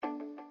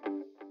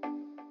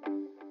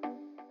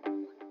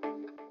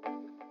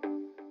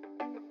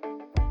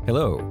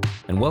Hello,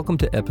 and welcome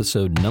to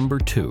episode number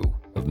 2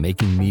 of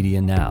Making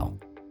Media Now,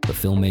 the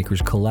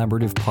Filmmakers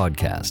Collaborative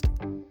podcast.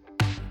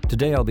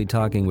 Today I'll be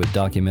talking with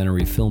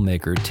documentary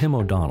filmmaker Tim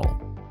O'Donnell.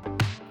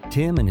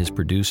 Tim and his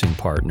producing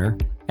partner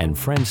and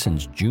friend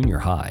since junior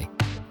high,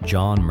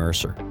 John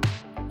Mercer,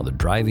 are the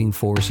driving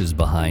forces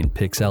behind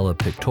Pixella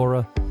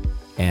Pictora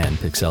and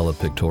Pixella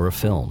Pictora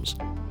Films,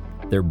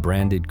 their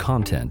branded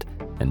content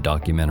and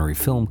documentary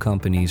film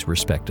companies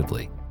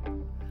respectively.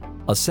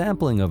 A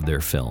sampling of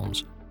their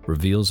films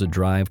reveals a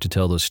drive to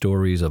tell the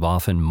stories of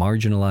often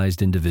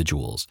marginalized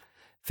individuals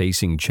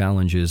facing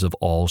challenges of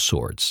all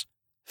sorts,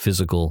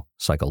 physical,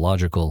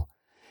 psychological,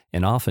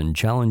 and often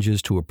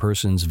challenges to a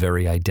person's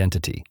very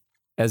identity.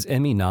 As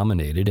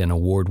Emmy-nominated and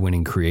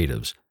award-winning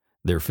creatives,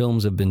 their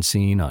films have been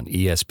seen on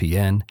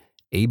ESPN,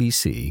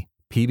 ABC,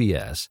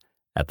 PBS,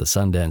 at the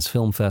Sundance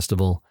Film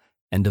Festival,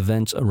 and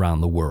events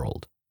around the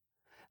world.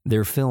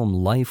 Their film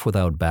Life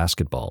Without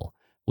Basketball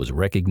was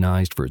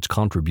recognized for its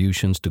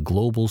contributions to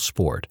global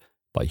sport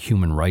by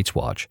Human Rights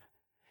Watch,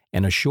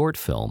 and a short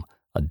film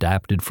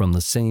adapted from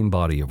the same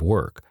body of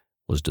work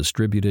was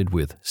distributed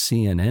with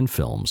CNN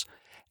Films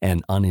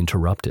and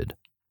Uninterrupted.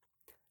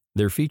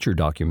 Their feature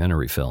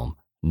documentary film,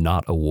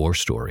 Not a War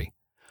Story,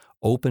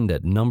 opened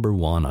at number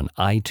 1 on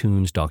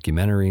iTunes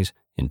Documentaries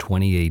in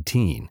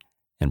 2018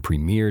 and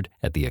premiered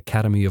at the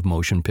Academy of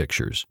Motion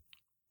Pictures.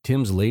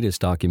 Tim's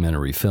latest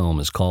documentary film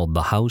is called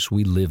The House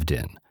We Lived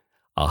In,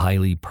 a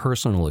highly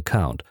personal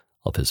account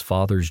of his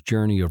father's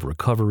journey of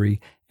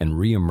recovery and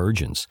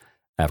reemergence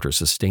after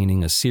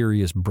sustaining a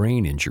serious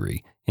brain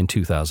injury in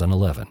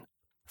 2011.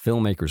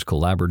 Filmmakers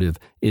Collaborative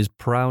is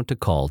proud to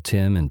call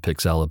Tim and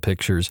Pixella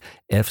Pictures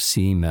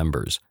FC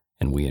members,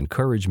 and we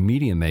encourage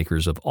media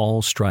makers of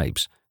all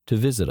stripes to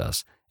visit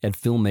us at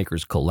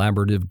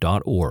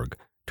filmmakerscollaborative.org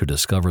to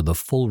discover the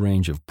full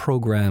range of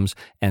programs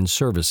and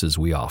services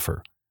we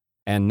offer.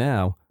 And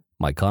now,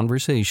 my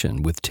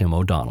conversation with Tim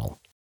O'Donnell.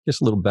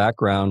 Just a little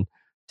background.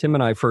 Tim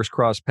and I first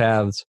crossed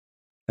paths,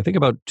 I think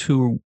about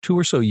two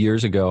or so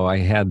years ago. I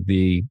had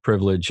the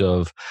privilege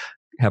of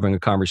having a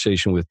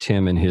conversation with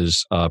Tim and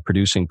his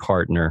producing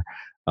partner,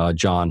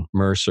 John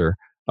Mercer,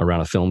 around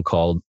a film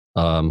called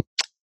Life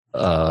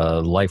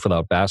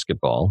Without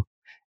Basketball.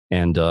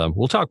 And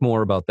we'll talk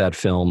more about that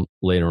film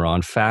later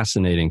on.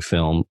 Fascinating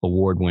film,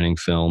 award-winning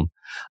film.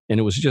 And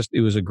it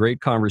was a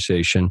great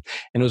conversation.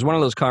 And it was one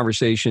of those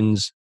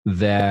conversations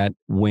that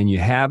when you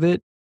have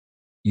it,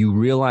 you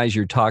realize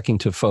you're talking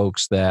to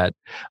folks that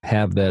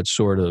have that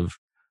sort of,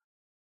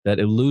 that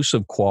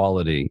elusive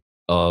quality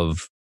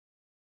of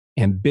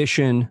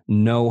ambition,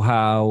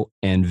 know-how,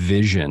 and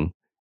vision.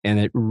 And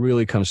it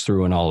really comes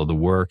through in all of the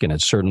work, and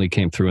it certainly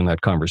came through in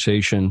that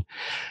conversation.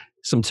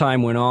 Some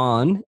time went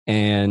on,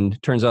 and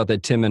it turns out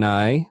that Tim and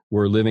I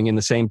were living in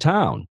the same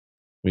town.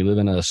 We live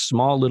in a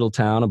small little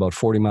town about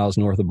 40 miles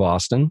north of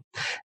Boston,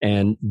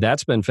 and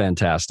that's been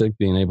fantastic,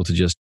 being able to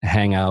just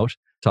hang out,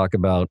 talk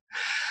about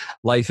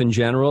life in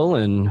general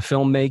and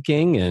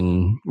filmmaking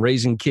and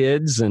raising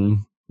kids and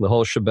the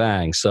whole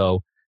shebang.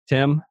 So,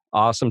 Tim,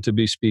 awesome to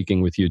be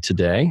speaking with you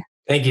today.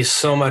 Thank you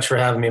so much for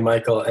having me,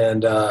 Michael.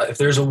 And if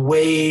there's a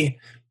way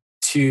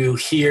to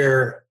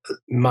hear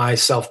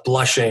myself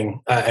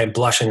blushing, I'm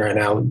blushing right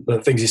now,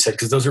 the things you said,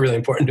 because those are really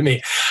important to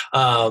me.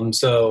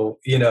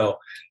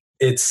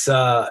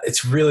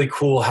 It's really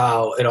cool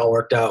how it all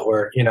worked out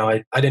where,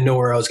 I didn't know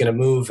where I was going to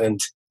move, and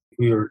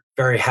we were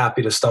very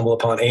happy to stumble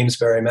upon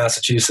Amesbury,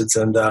 Massachusetts.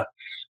 And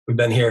we've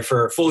been here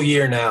for a full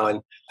year now,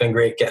 and been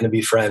great getting to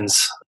be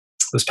friends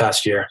this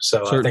past year.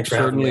 So thanks for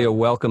having me. Certainly a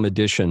welcome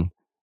addition.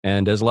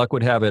 And as luck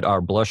would have it,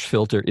 our blush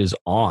filter is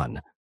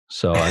on.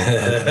 So I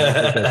think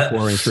that's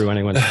pouring through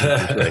anyone's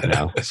filters right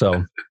now.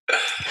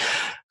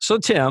 So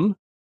Tim,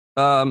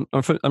 I'm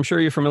sure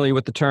you're familiar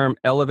with the term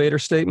elevator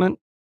statement.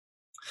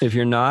 If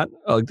you're not,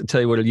 I'll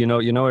tell you what, you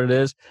know what it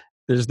is?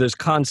 There's this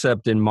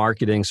concept in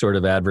marketing, sort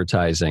of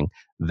advertising,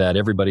 that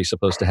everybody's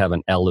supposed to have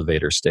an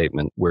elevator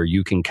statement where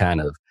you can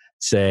kind of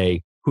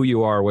say who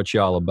you are, what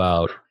you're all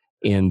about,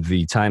 in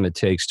the time it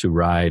takes to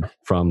ride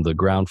from the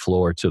ground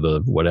floor to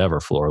the whatever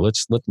floor.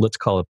 Let's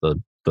call it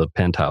the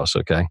penthouse,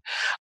 okay?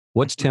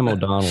 What's Tim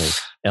O'Donnell's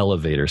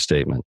elevator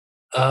statement?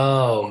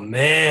 Oh,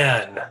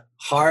 man.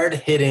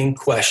 Hard-hitting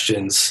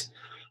questions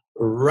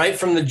right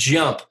from the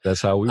jump.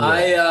 That's how we roll.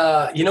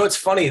 It's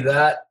funny.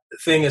 That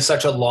thing is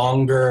such a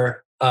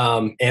longer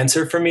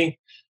answer for me,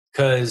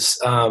 because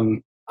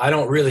I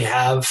don't really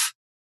have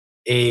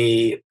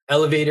a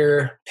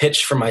elevator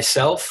pitch for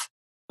myself.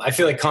 I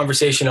feel like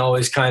conversation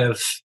always kind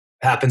of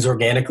happens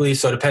organically.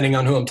 So depending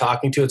on who I'm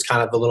talking to, it's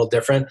kind of a little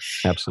different.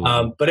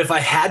 Absolutely. But if I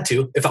had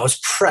to, if I was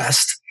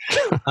pressed,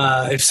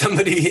 if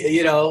somebody,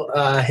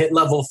 hit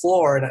level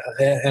 4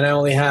 and I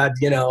only had,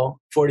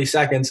 40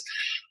 seconds,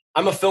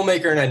 I'm a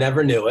filmmaker and I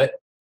never knew it.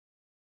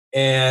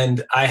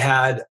 And I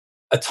had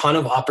a ton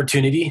of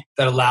opportunity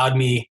that allowed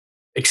me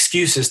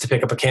excuses to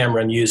pick up a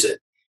camera and use it.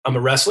 I'm a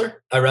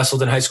wrestler. I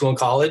wrestled in high school and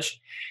college,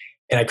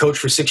 and I coached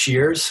for 6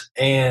 years.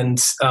 And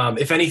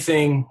if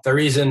anything, the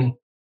reason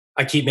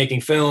I keep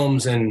making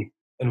films and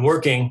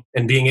working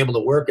and being able to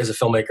work as a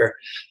filmmaker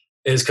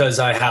is because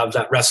I have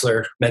that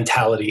wrestler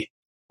mentality,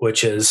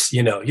 which is,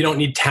 you don't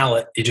need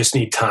talent, you just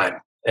need time.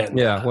 And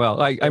yeah,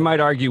 well, I might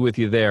argue with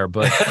you there,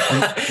 but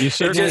you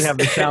certainly have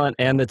the talent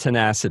and the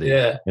tenacity,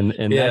 yeah, and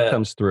that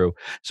comes through.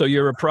 So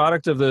you're a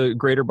product of the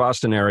greater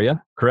Boston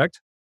area,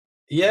 correct?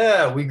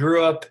 Yeah, we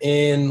grew up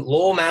in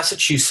Lowell,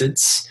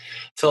 Massachusetts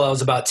till I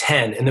was about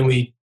 10. And then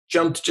we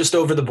jumped just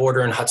over the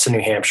border in Hudson,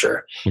 New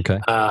Hampshire. Okay.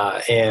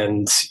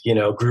 And,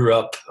 grew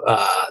up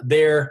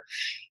there.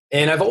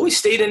 And I've always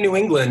stayed in New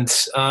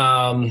England.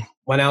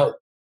 Went out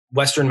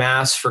Western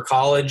Mass for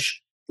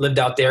college, lived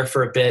out there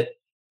for a bit,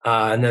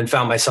 and then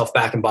found myself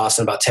back in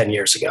Boston about 10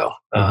 years ago.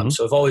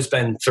 So I've always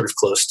been sort of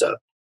close to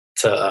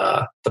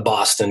the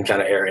Boston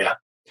kind of area.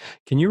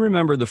 Can you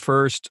remember the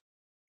first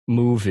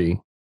movie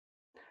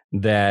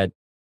that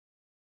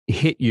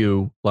hit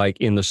you like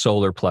in the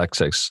solar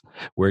plexus,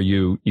 where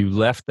you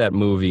left that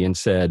movie and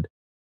said,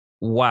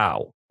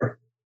 wow,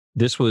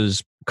 this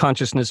was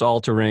consciousness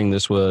altering,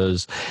 this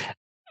was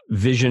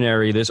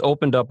visionary, this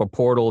opened up a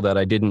portal that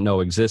I didn't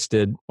know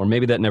existed, or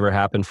maybe that never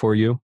happened for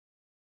you?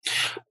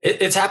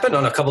 It's happened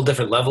on a couple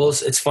different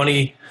levels. It's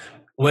funny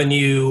when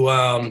you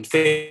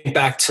think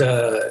back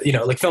to,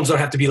 like films don't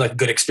have to be like a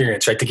good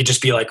experience, right? They could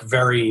just be like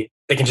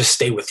they can just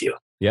stay with you.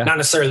 Yeah. Not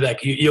necessarily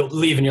like you'll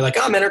leave and you're like,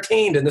 oh, I'm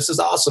entertained and this is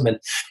awesome. And,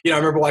 I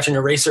remember watching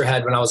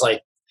Eraserhead when I was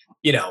like,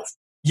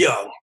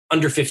 young,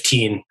 under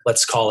 15,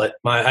 let's call it.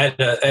 I had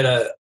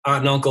a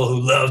aunt and uncle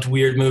who loved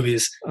weird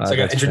movies. So I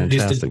got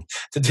introduced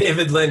to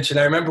David Lynch. And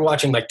I remember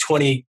watching like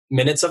 20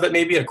 minutes of it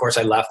maybe. And of course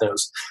I laughed and it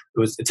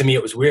was to me,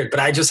 it was weird, but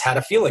I just had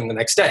a feeling the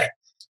next day.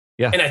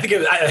 Yeah. And I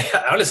think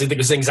I honestly think it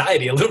was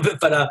anxiety a little bit,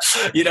 but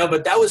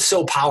but that was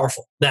so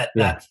powerful, that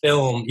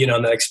film,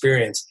 and that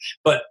experience.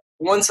 But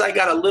once I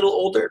got a little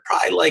older,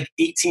 probably like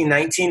 18,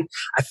 19,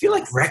 I feel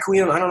like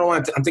Requiem, I don't know why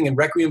I'm thinking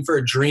Requiem for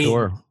a Dream.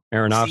 Sure.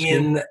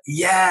 Aronofsky.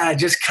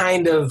 Just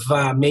kind of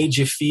made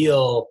you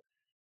feel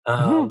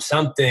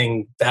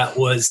something that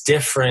was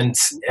different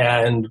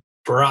and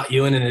brought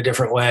you in a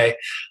different way.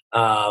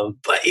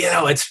 But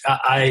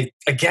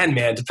again,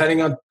 man,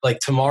 depending on like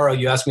tomorrow,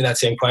 you ask me that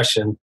same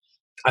question,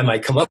 I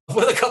might come up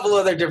with a couple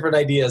other different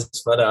ideas,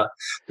 but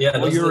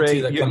well,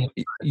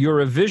 you're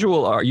a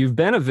visual art. You've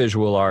been a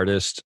visual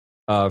artist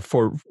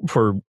for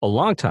a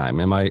long time.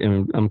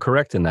 I'm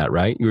correct in that,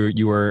 right?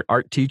 You were an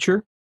art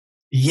teacher.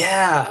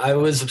 Yeah, I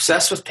was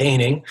obsessed with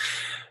painting,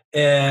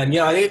 and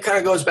I think it kind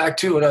of goes back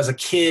to when I was a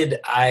kid.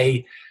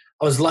 I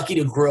was lucky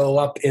to grow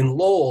up in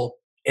Lowell,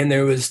 and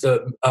there was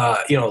the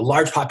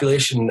large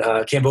population,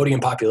 Cambodian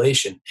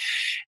population.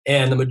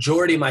 And the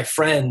majority of my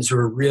friends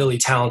were really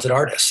talented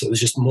artists. It was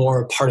just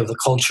more part of the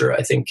culture,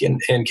 I think, in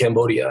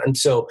Cambodia. And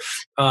so,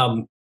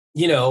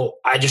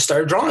 I just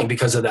started drawing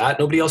because of that.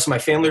 Nobody else in my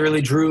family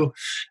really drew.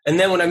 And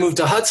then when I moved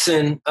to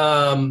Hudson,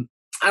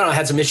 I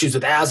had some issues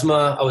with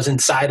asthma. I was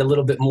inside a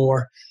little bit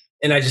more,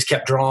 and I just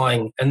kept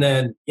drawing. And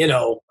then,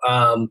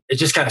 it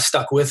just kind of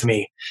stuck with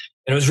me.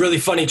 And it was really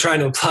funny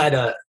trying to apply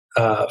to,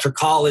 for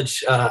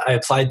college. I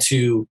applied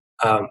to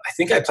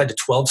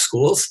 12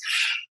 schools,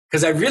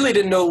 because I really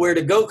didn't know where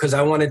to go, because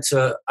I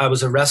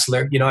was a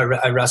wrestler.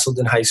 I wrestled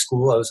in high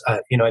school.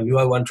 I knew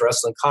I wanted to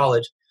wrestle in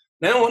college.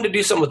 And I wanted to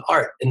do something with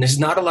art. And there's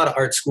not a lot of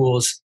art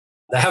schools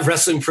that have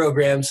wrestling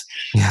programs.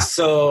 Yeah.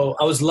 So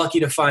I was lucky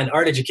to find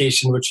art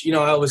education, which, I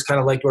always kind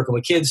of liked working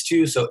with kids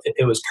too. So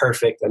it was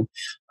perfect. And,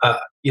 I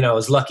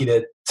was lucky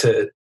to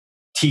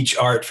teach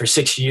art for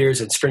 6 years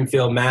in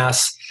Springfield,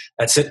 Mass.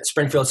 At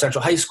Springfield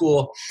Central High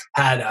School.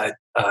 Had an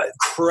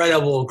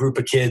incredible group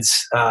of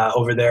kids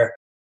over there.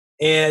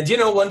 And,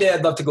 one day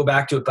I'd love to go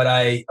back to it, but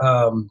I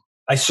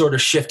sort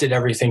of shifted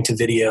everything to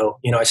video.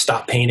 I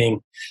stopped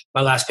painting. My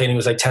last painting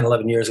was like 10,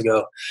 11 years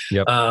ago.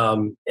 Yep.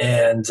 But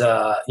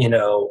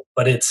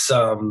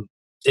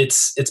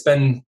it's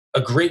been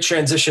a great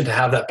transition to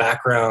have that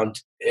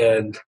background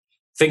and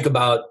think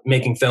about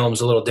making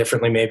films a little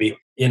differently, maybe,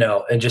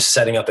 and just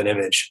setting up an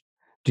image.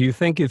 Do you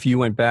think if you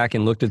went back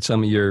and looked at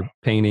some of your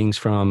paintings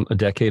from a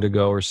decade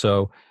ago or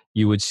so,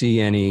 you would see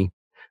any,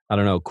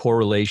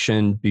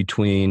 correlation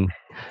between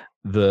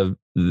the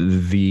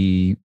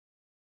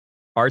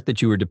art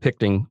that you were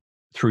depicting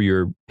through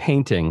your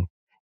painting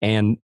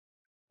and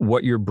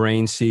what your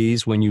brain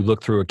sees when you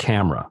look through a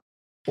camera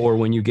or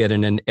when you get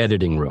in an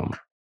editing room?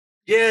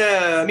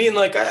 Yeah, I mean,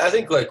 I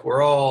think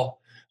we're all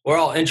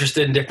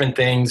interested in different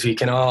things. We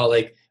can all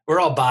we're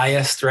all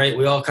biased, right?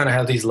 We all kind of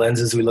have these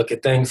lenses. We look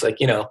at things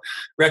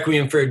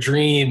Requiem for a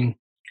Dream.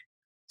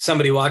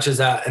 Somebody watches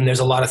that and there's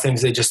a lot of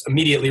things they just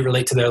immediately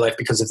relate to their life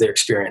because of their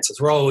experiences.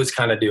 We're always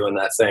kind of doing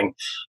that thing.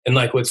 And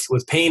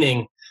with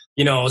painting,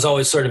 I was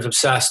always sort of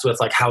obsessed with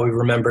how we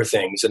remember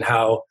things, and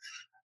how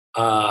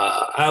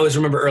I always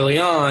remember early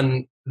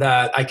on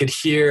that I could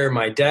hear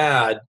my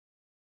dad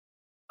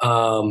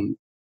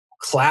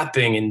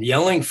clapping and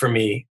yelling for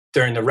me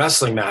during the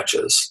wrestling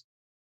matches.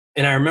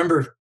 And I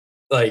remember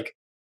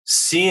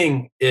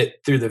seeing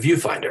it through the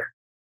viewfinder.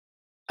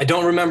 I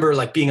don't remember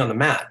being on the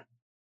mat,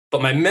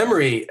 but my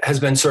memory has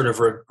been sort of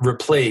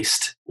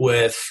replaced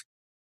with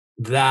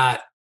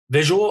that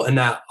visual and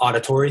that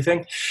auditory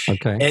thing.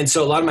 Okay. And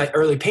so a lot of my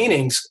early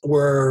paintings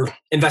were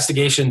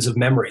investigations of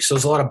memory. So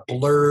there's a lot of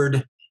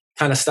blurred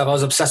kind of stuff. I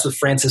was obsessed with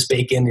Francis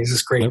Bacon. He's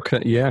this great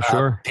painter.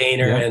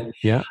 And,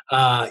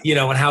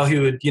 and how he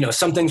would,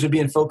 some things would be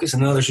in focus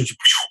and others would be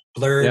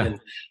blurred. Yeah. And,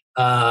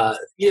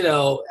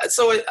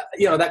 so,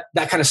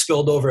 that kind of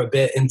spilled over a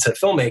bit into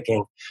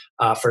filmmaking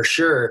for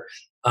sure.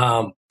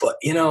 But,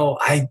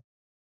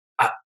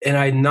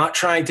 I'm not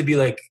trying to be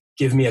like,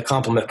 give me a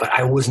compliment, but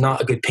I was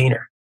not a good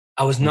painter.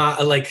 I was not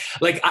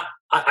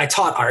I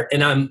taught art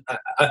and I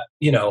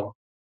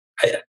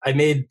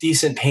made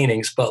decent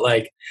paintings, but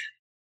like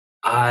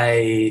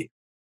it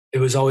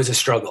was always a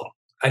struggle.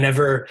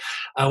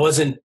 I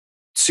wasn't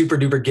super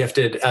duper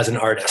gifted as an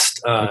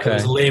artist. It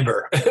was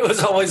labor. It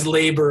was always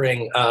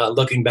laboring,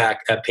 looking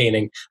back at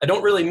painting. I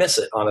don't really miss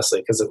it,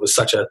 honestly, because it's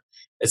such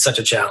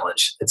a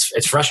challenge.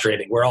 It's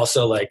frustrating. We're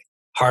also like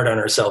hard on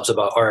ourselves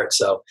about art.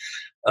 So,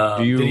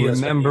 do you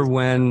remember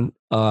when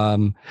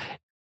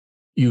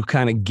you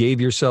kind of gave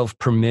yourself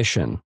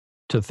permission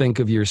to think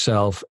of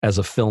yourself as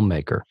a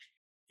filmmaker?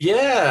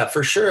 Yeah,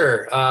 for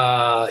sure.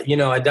 I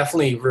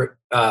definitely,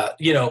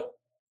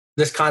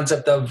 this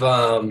concept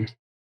of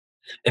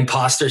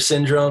imposter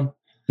syndrome,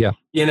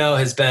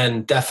 has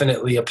been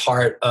definitely a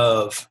part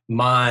of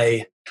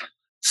my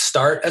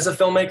start as a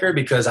filmmaker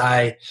because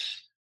I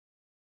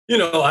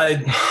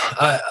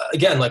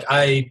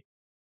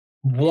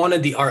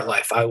wanted the art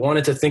life. I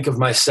wanted to think of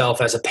myself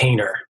as a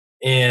painter.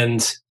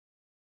 And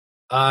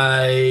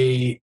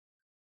I,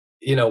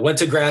 went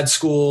to grad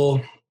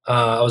school.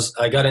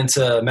 I got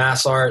into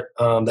mass art,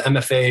 the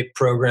MFA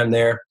program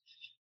there,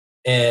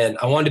 and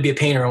I wanted to be a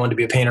painter.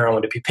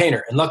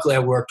 And luckily I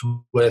worked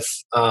with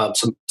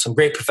some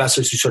great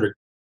professors who sort of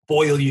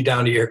boil you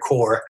down to your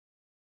core,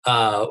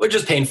 which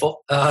is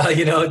painful.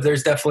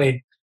 There's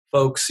definitely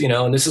folks,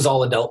 and this is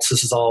all adults.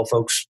 This is all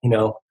folks,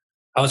 I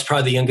was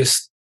probably the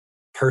youngest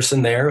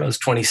person there. I was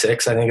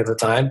 26, I think at the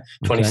time,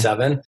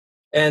 27. Okay.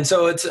 And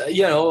so it's,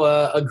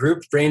 a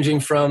group ranging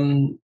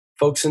from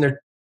folks in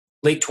their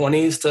late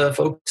 20s to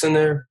folks in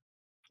their,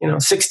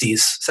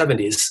 60s,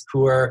 70s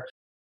who are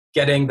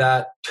getting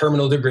that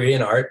terminal degree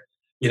in art.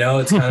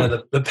 It's kind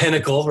of the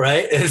pinnacle,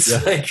 right? It's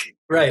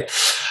right.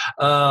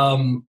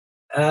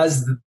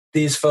 As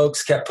these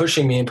folks kept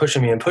pushing me,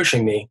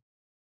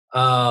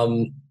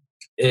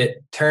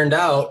 it turned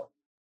out,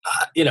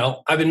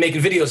 I've been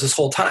making videos this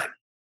whole time.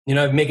 I've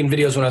been making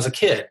videos when I was a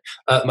kid,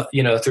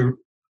 through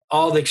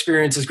all the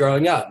experiences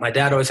growing up. My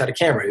dad always had a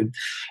camera.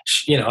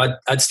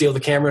 I'd steal the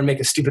camera and make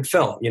a stupid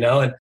film,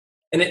 and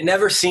it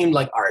never seemed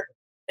like art.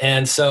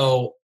 And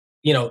so,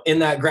 in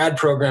that grad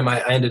program,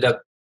 I ended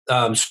up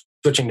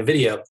switching to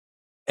video,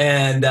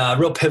 and a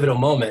real pivotal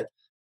moment.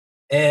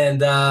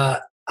 And I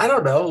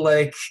don't know,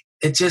 like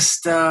it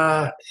just,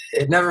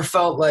 it never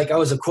felt like I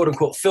was a quote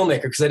unquote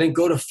filmmaker because I didn't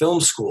go to film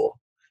school.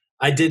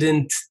 I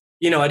didn't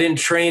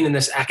train in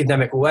this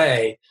academic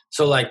way.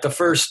 So like the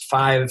first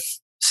 5-6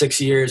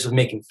 years of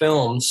making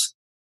films,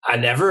 I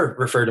never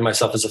referred to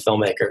myself as a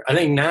filmmaker. I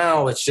think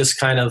now it's just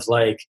kind of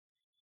like,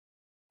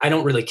 I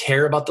don't really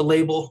care about the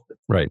label.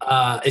 Right.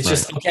 It's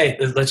just, okay,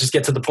 let's just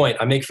get to the point.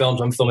 I make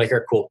films. I'm a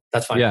filmmaker. Cool.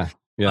 That's fine.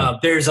 Yeah.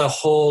 There's a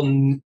whole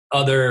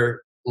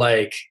other,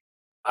 like,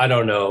 I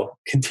don't know,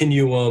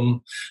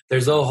 continuum.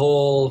 There's a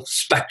whole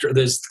spectrum.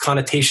 There's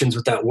connotations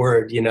with that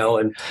word,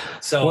 and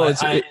so. Well,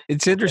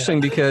 it's interesting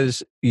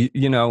because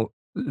there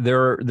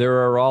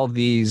are all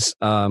these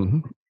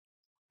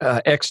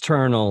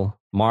external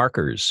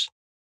markers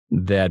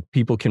that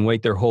people can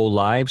wait their whole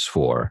lives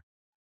for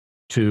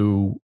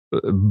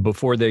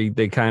before they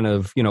kind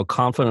of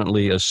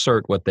confidently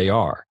assert what they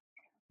are.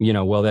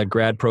 Well, that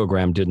grad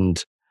program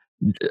didn't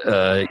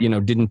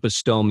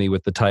bestow me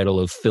with the title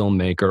of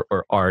filmmaker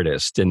or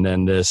artist. And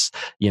then this,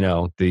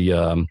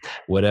 the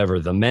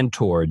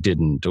mentor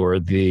didn't, or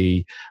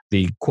the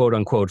quote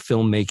unquote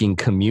filmmaking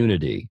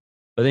community.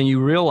 But then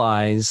you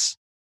realize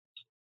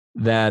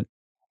that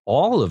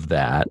all of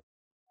that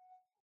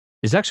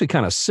is actually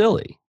kind of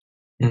silly.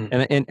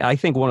 Mm. And I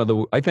think one of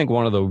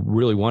the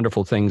really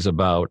wonderful things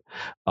about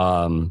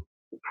the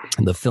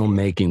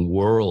filmmaking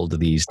world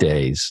these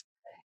days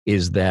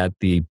is that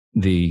the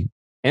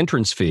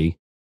entrance fee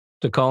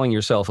to calling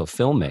yourself a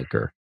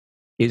filmmaker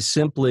is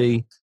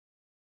simply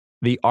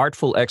the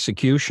artful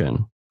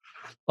execution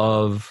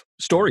of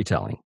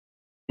storytelling.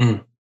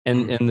 Mm.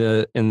 And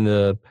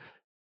the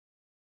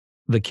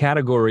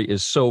category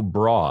is so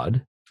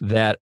broad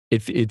that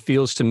it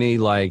feels to me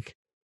like,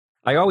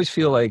 I always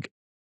feel like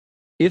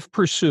if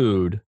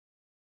pursued,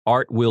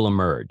 art will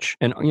emerge.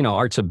 And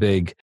art's a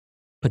big,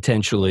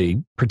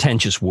 potentially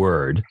pretentious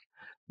word,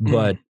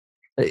 but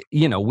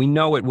we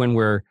know it when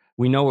we're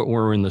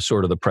in the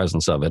sort of the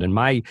presence of it. And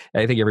I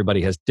think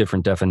everybody has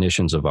different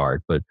definitions of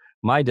art, but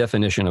my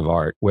definition of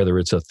art, whether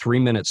it's a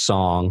 3-minute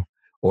song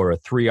or a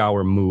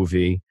 3-hour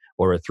movie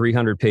or a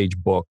 300-page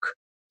book,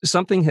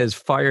 something has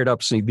fired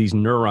up these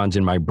neurons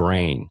in my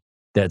brain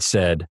that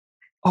said,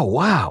 oh,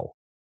 wow,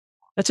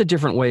 that's a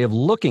different way of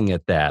looking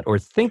at that or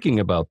thinking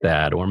about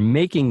that or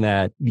making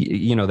that,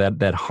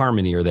 that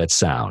harmony or that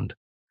sound.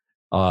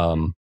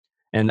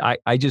 And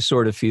I just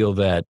sort of feel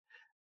that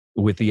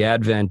with the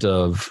advent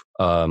of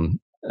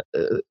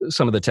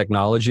some of the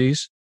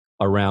technologies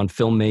around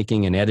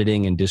filmmaking and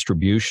editing and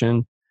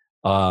distribution,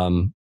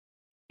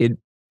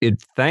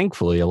 it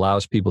thankfully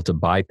allows people to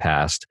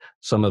bypass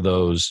some of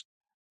those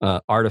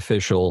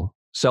artificial,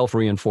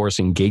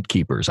 self-reinforcing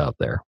gatekeepers out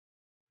there.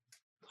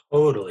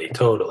 Totally.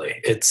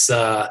 It's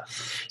a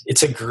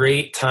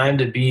great time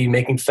to be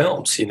making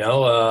films.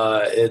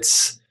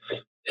 It's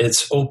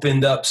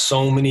opened up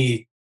so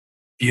many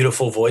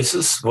beautiful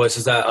voices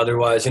that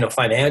otherwise,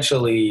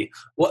 financially,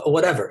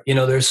 whatever,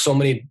 there's so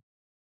many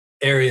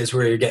areas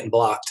where you're getting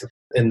blocked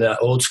in the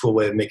old school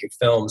way of making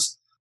films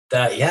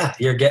that, yeah,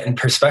 you're getting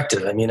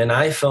perspective. I mean, an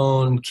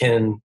iPhone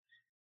can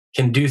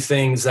do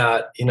things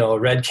that, a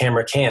Red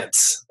camera can't.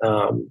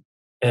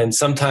 And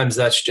sometimes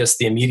that's just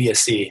the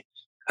immediacy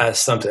as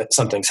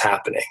something's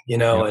happening,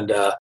 Yeah. And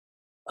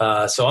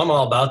so I'm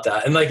all about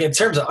that. And like, in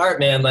terms of art,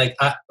 man,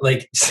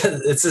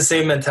 it's the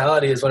same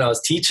mentality as when I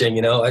was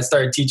teaching. I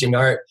started teaching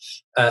art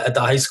at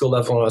the high school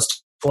level when I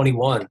was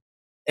 21,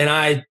 and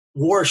I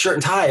wore a shirt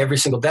and tie every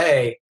single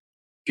day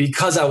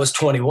because I was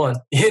 21,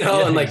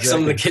 and like, exactly.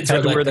 Some of the kids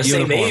are like the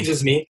same age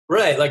as me.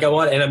 Right. Like I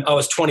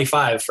was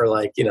 25 for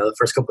the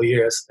first couple of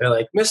years. They're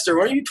like, "Mister,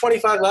 weren't you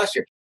 25 last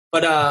year?"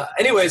 But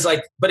anyways,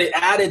 but it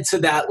added to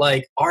that,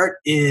 like, art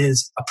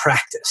is a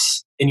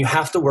practice and you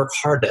have to work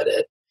hard at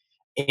it.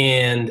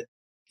 And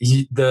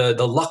the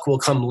luck will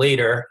come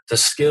later, the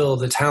skill,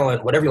 the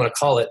talent, whatever you want to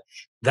call it,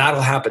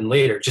 that'll happen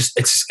later.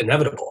 It's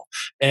inevitable.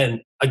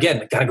 And again,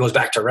 it kind of goes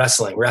back to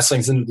wrestling.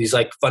 Wrestling's in these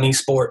like funny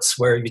sports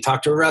where you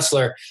talk to a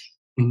wrestler,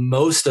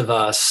 most of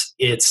us,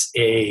 it's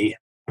a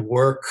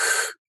work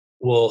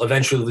will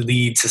eventually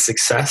lead to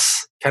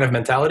success kind of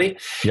mentality.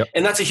 Yep.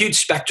 And that's a huge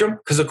spectrum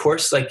because, of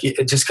course, like,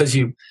 just because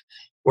you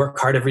work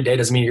hard every day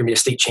doesn't mean you're going to be a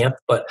state champ,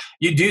 but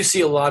you do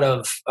see a lot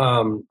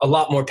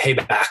more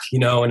payback,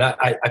 and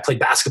I played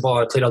basketball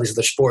and I played all these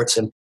other sports,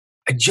 and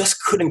I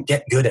just couldn't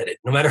get good at it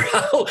no matter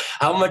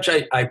how much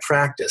I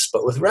practiced.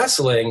 But with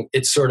wrestling,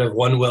 it's sort of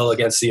one will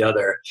against the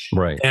other.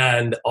 Right.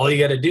 And all you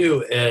got to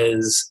do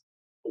is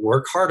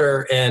work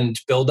harder and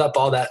build up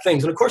all that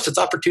things. And of course, it's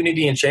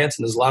opportunity and chance,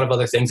 and there's a lot of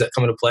other things that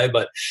come into play.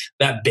 But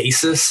that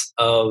basis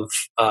of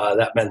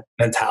that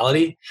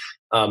mentality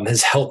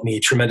has helped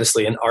me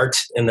tremendously in art,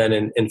 and then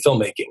in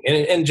filmmaking,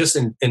 and just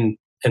in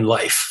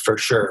life for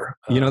sure.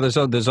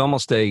 There's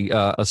almost a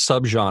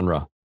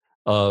subgenre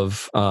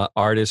of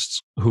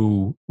artists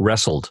who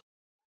wrestled.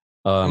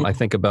 I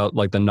think about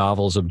like the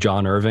novels of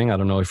John Irving. I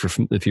don't know if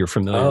you're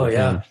familiar with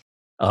him.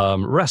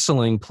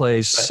 Wrestling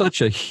plays such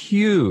a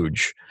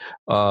huge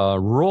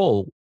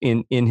role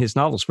in his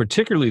novels,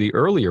 particularly the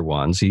earlier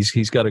ones.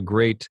 He's got a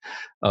great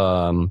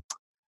early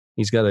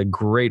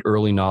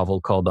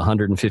novel called The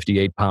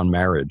 158-Pound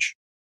Marriage,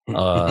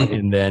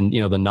 and then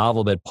the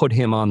novel that put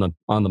him on the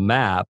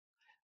map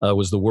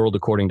was The World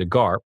According to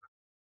Garp,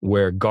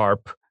 where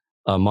Garp,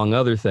 among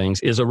other things,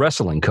 is a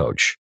wrestling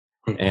coach.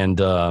 And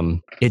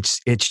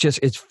it's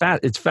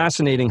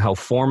fascinating how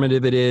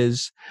formative it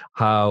is,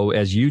 how,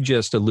 as you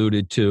just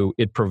alluded to,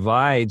 it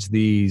provides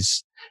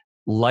these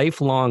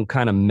lifelong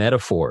kind of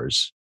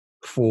metaphors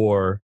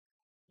for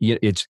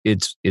it's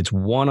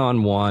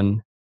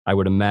one-on-one. I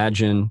would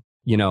imagine,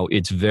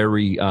 it's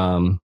very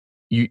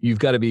you've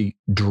got to be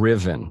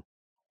driven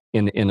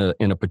in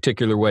a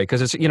particular way,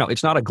 because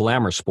it's not a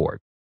glamour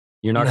sport.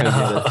 You're not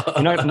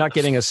going to not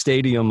getting a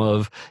stadium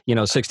of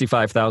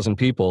 65,000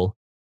 people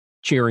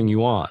cheering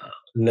you on.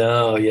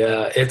 No,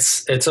 yeah,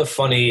 it's a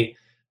funny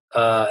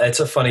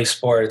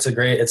sport.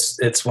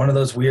 It's one of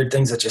those weird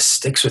things that just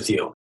sticks with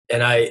you.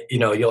 And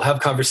you'll have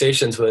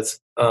conversations with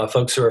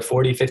folks who are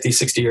 40, 50,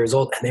 60 years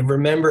old, and they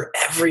remember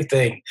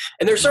everything,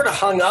 and they're sort of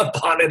hung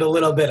up on it a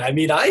little bit. I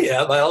mean, I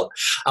am.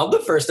 I'm the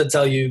first to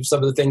tell you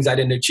some of the things I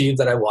didn't achieve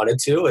that I wanted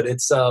to, and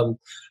it's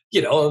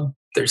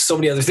there's so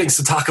many other things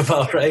to talk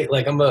about, right?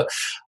 Like, I'm a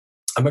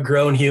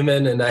grown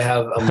human, and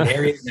I'm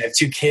married and I have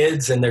 2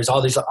 kids, and there's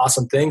all these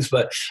awesome things,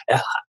 but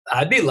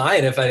I'd be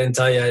lying if I didn't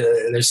tell you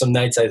there's some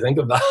nights I think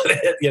about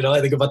it.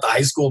 I think about the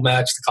high school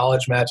match, the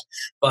college match,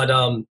 but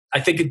I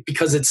think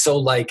because it's so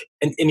like,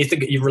 and you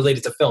think you relate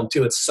it to film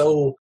too. It's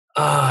so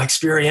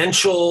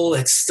experiential.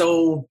 It's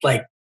so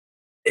like,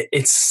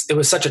 it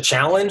was such a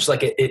challenge.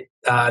 Like it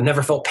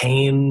never felt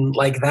pain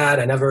like that.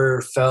 I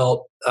never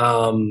felt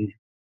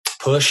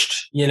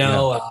pushed,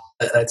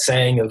 that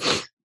saying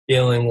of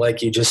feeling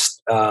like you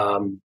just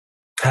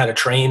had a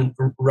train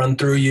run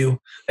through you,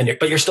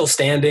 but you're still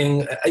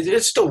standing. It's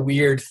just a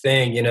weird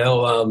thing,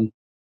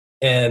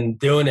 and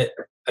doing it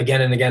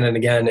again and again and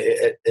again,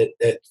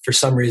 it for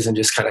some reason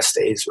just kind of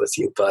stays with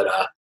you. But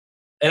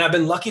and I've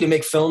been lucky to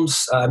make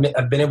films.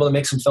 I've been able to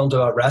make some films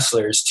about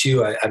wrestlers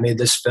too. I made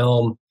this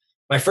film.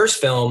 My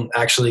first film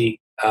actually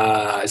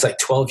is like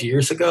 12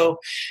 years ago,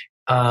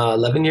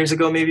 11 years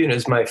ago maybe, and it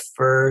was my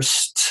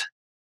first.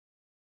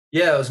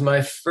 Yeah, it was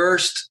my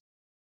first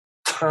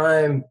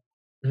time.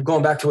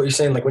 Going back to what you're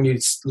saying, like when you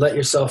let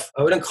yourself,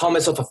 I wouldn't call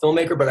myself a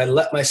filmmaker, but I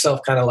let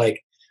myself kind of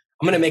like,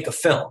 I'm going to make a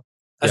film.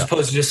 as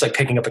opposed to just like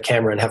picking up a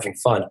camera and having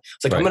fun.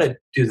 It's like, I'm going to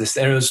do this.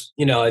 And it was,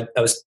 I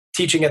was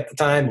teaching at the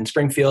time in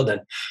Springfield,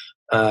 and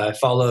I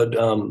followed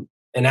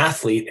an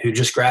athlete who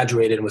just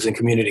graduated and was in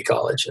community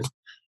college. And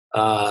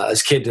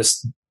this kid,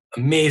 this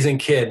amazing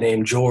kid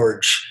named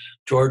George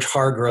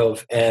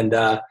Hargrove. And,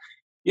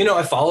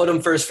 I followed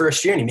him for his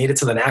first year, and he made it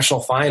to the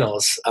national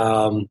finals.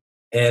 And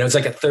it was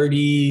like a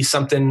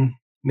 30-something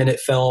minute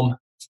film.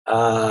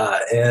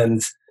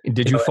 And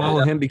did you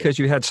follow him because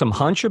you had some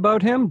hunch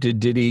about him?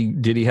 Did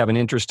he have an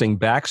interesting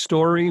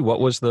backstory? What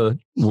was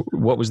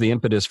the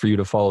impetus for you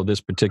to follow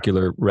this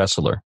particular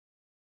wrestler?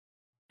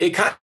 It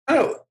kind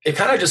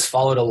of just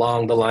followed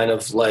along the line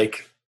of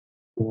like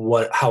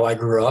how I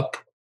grew up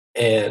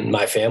and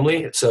my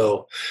family.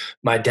 So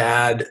my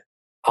dad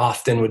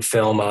often would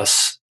film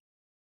us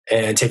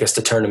and take us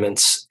to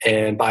tournaments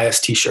and buy us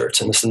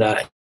T-shirts and this and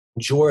that.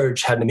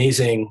 George had an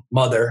amazing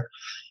mother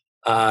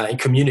and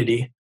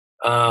community.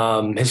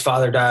 His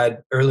father died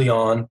early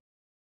on,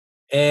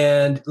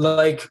 and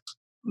like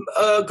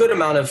a good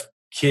amount of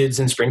kids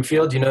in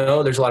Springfield,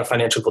 there's a lot of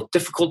financial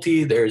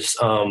difficulty. There's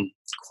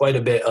quite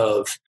a bit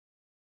of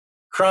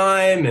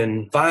crime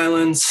and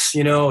violence.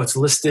 It's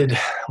listed,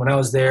 when I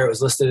was there, it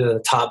was listed in the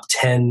top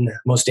 10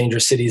 most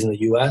dangerous cities in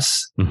the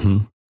US.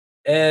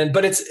 Mm-hmm.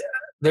 But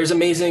there's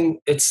amazing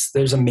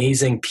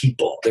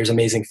people, there's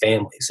amazing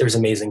families, there's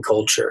amazing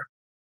culture.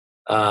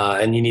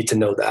 And you need to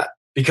know that,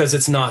 because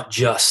it's not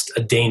just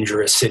a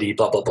dangerous city,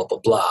 blah, blah, blah, blah,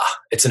 blah.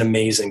 It's an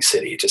amazing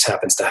city. It just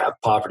happens to have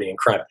poverty and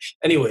crime.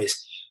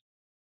 Anyways,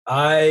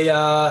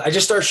 I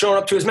just started showing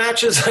up to his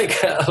matches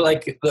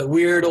like the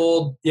weird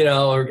old,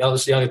 or I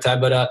was young at the time,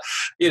 but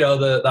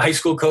the high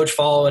school coach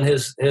following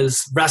his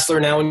wrestler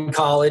now in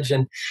college.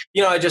 And,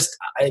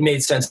 it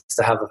made sense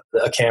to have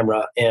a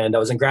camera. And I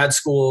was in grad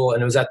school,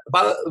 and it was at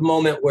about a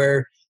moment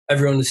where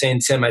everyone was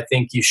saying, Tim, I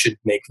think you should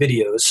make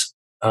videos.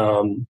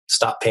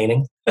 Stop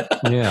painting.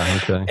 Yeah.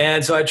 Okay.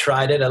 And so I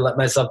tried it. I let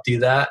myself do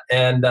that.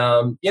 And,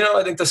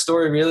 I think the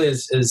story really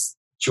is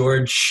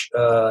George,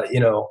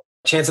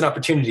 chance and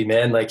opportunity,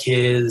 man. Like,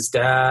 his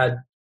dad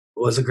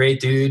was a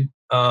great dude.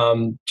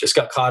 Just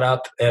got caught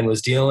up and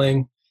was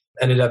dealing,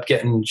 ended up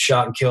getting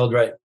shot and killed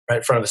right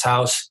in front of his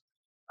house,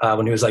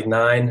 when he was like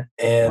 9.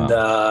 And,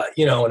 wow.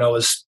 When I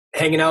was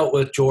hanging out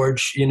with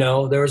George,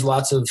 there was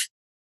lots of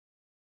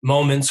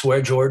moments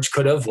where George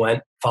could have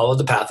followed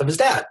the path of his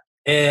dad.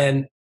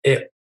 And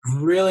it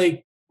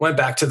really went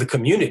back to the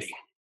community,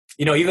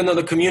 even though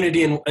the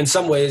community in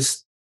some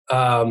ways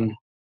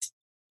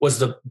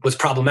was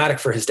problematic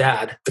for his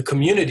dad. The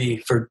community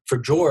for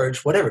George,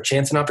 whatever,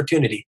 chance and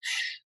opportunity,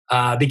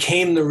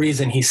 became the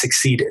reason he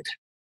succeeded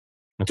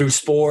through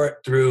sport,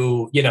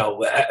 through,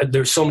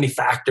 there's so many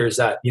factors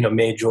that,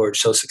 made George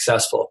so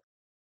successful.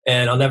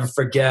 And I'll never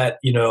forget,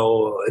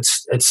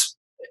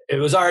 it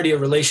was already a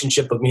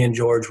relationship with me and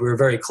George. We were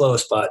very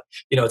close, but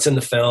it's in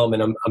the film,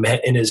 and I'm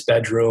in his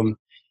bedroom,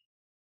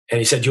 and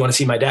he said, "Do you want to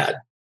see my dad?"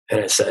 And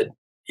I said,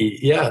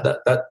 "Yeah,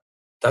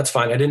 that's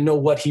fine." I didn't know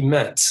what he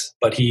meant,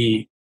 but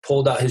he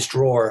pulled out his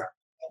drawer,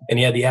 and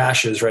he had the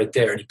ashes right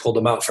there, and he pulled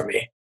them out for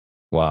me.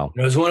 Wow!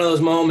 And it was one of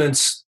those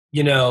moments,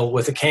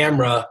 with a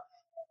camera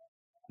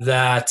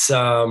that,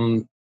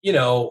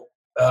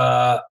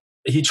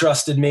 he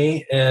trusted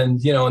me,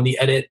 and in the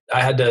edit,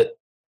 I had to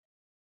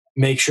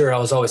make sure I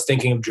was always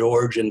thinking of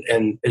George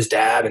and his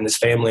dad and his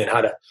family, and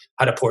how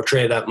to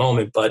portray that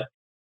moment. But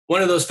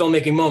one of those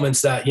filmmaking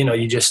moments that,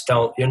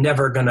 you're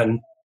never going to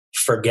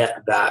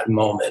forget that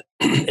moment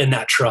and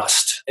that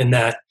trust and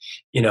that,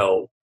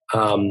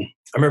 I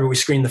remember we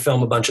screened the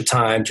film a bunch of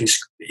times.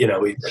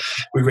 We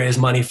raised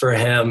money for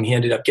him. He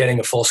ended up getting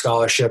a full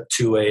scholarship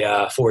to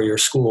a 4-year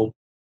school,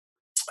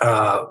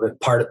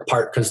 part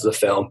because of the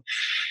film.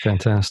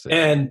 Fantastic.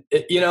 And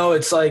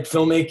it's like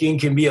filmmaking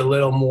can be a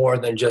little more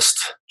than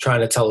just trying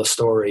to tell a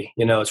story.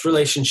 It's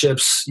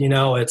relationships.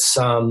 It's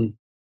an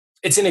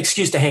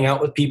excuse to hang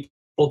out with people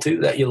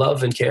too that you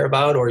love and care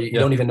about, or you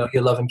don't even know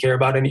you love and care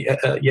about any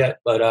yet.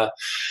 But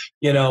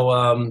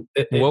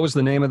what was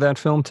the name of that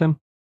film, Tim?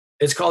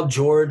 It's called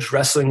George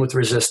Wrestling with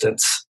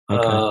Resistance.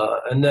 Okay.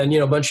 And then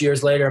a bunch of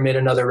years later, I made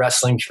another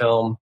wrestling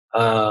film,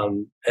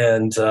 and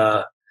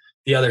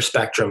The Other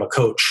Spectrum, a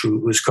coach who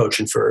was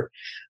coaching for.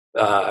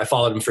 I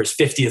followed him for his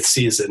 50th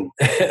season,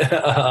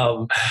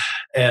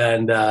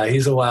 and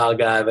he's a wild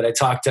guy. But I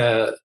talked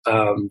to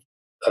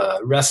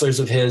wrestlers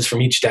of his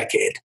from each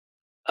decade,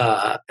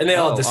 and they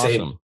all had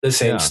the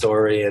same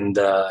story, and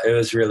it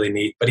was really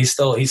neat. But he's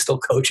still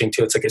coaching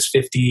too. It's like his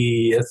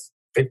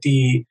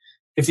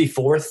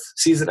 54th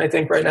season, I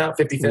think, right now.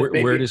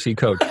 55th. Where does he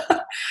coach?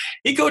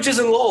 He coaches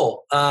in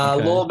Lowell,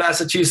 Lowell,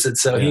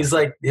 Massachusetts. So he's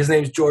like, his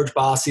name's George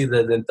Bossy.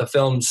 The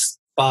film's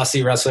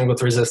Bossy Wrestling with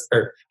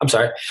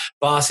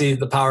Bossy,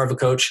 The Power of a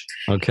Coach.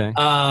 Okay.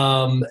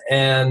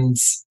 And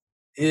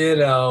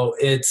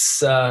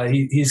it's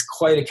he's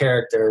quite a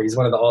character. He's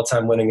one of the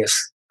all-time winningest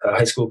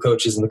high school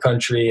coaches in the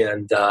country,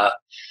 and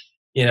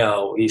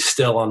he's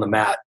still on the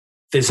mat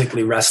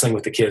physically wrestling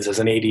with the kids as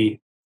an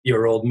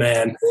 80-year-old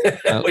man.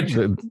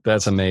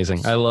 That's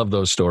amazing. I love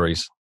those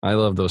stories.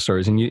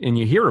 And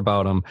you hear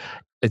about them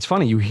it's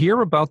funny. You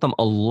hear about them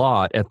a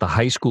lot at the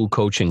high school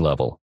coaching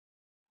level.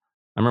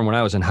 I remember when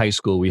I was in high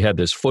school, we had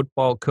this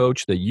football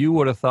coach that you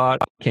would have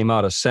thought came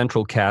out of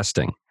Central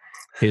Casting.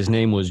 His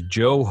name was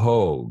Joe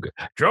Hogue.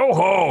 Joe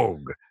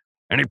Hogue.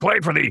 And he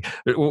played for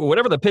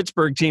whatever the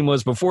Pittsburgh team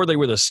was before they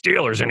were the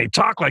Steelers. And he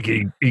talked like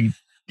he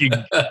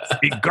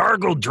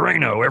gargled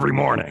Drano every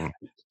morning.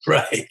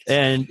 Right.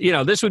 And,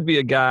 this would be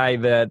a guy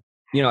that,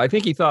 I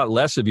think he thought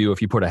less of you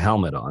if you put a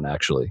helmet on,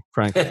 actually,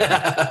 frankly.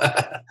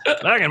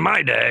 Back in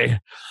my day.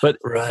 But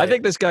right. I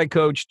think this guy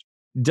coached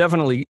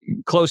definitely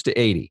close to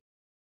 80.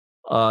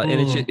 And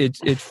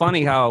it's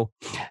funny how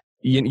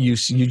you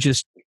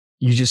just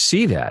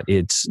see that.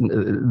 It's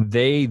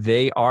they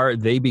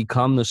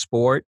become the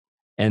sport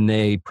and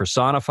they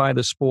personify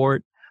the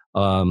sport.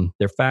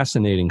 They're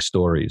fascinating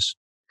stories.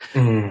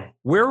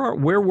 Where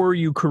were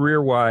you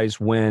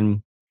career-wise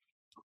when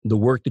the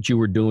work that you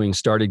were doing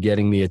started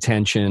getting the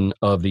attention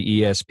of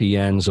the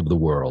ESPNs of the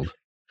world?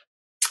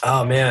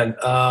 Oh man.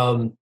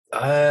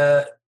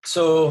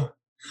 So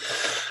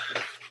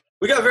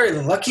we got very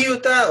lucky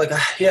with that.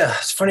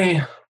 It's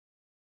funny.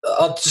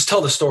 I'll just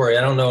tell the story.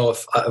 I don't know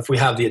if we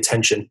have the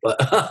attention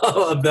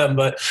of them,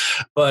 but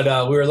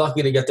we were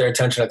lucky to get their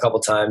attention a couple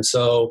times.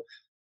 So,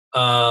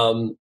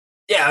 I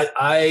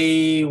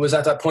was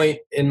at that point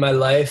in my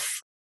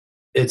life.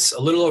 It's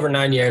a little over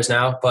 9 years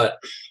now, but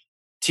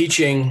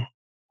teaching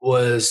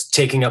was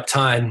taking up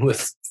time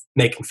with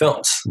making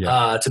films.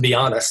 Yeah. To be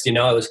honest,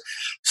 I was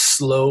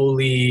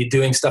slowly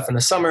doing stuff in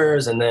the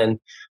summers and then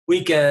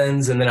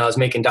weekends, and then I was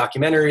making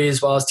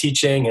documentaries while I was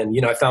teaching. And,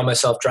 I found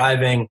myself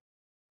driving.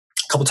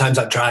 A couple times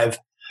I'd drive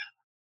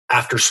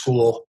after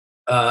school,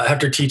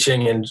 after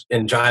teaching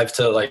and drive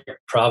to like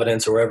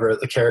Providence or wherever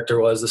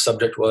the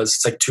subject was.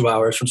 It's like 2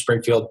 hours from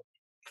Springfield,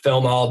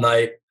 film all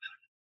night,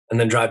 and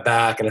then drive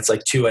back. And it's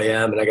like 2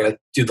 a.m. and I got to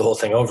do the whole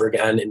thing over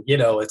again. And,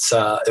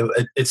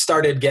 it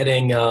started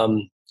getting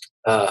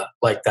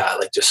like that,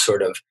 like just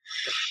sort of,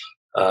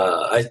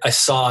 I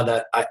saw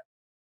that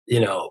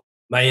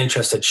my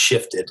interest had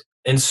shifted.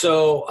 And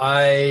so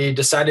I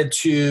decided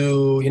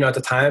to, at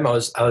the time I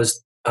was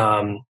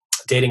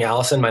dating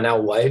Allison, my now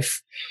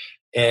wife,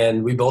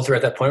 and we both were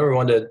at that point where we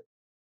wanted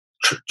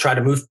to try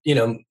to move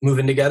in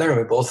together,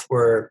 and we both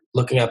were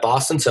looking at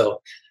Boston.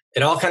 So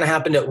it all kind of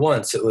happened at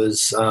once. It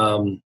was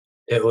the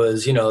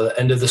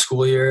end of the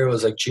school year. It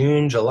was like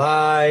June,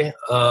 July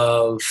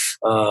of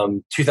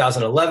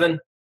 2011,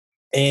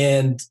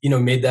 and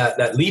made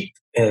that leap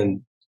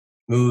and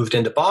moved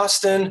into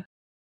Boston.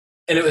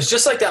 And it was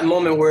just like that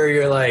moment where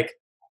you're like,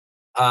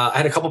 I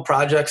had a couple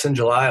projects in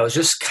July. I was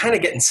just kind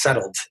of getting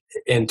settled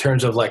in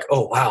terms of like,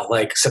 oh, wow,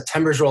 like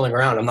September's rolling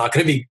around. I'm not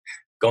going to be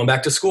going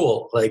back to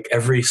school like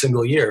every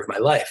single year of my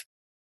life.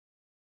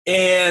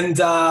 And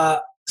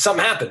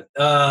something happened.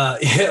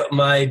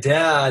 My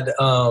dad,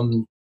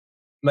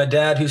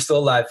 who's still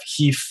alive,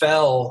 he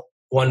fell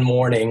one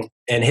morning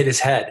and hit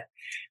his head.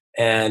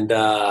 And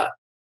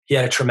he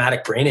had a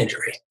traumatic brain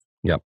injury.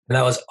 Yep. And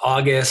that was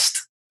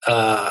August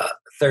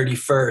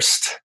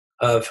 31st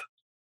of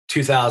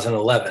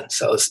 2011.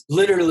 So it's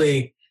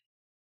literally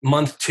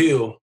month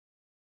 2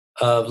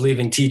 of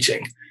leaving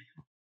teaching.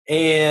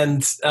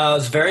 And I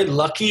was very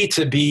lucky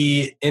to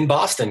be in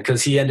Boston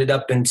because he ended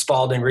up in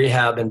Spalding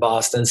Rehab in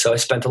Boston. So I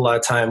spent a lot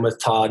of time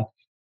with Todd,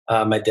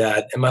 my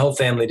dad, and my whole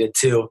family did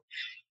too.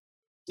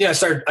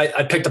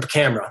 I picked up a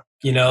camera,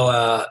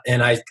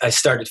 and I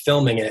started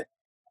filming it.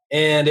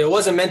 And it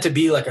wasn't meant to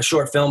be like a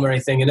short film or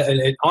anything. And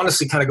it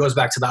honestly kind of goes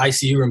back to the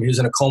ICU room. He was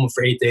in a coma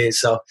for 8 days.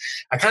 So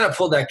I kind of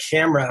pulled that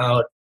camera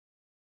out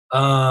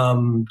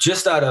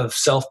just out of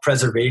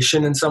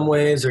self-preservation in some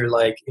ways, or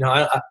like,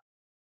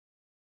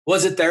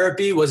 was it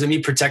therapy? Was it me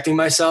protecting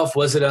myself?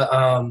 Was it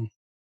I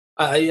don't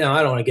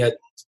want to get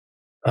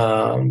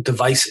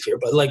divisive here,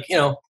 but like,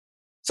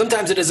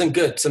 sometimes it isn't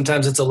good.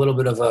 Sometimes it's a little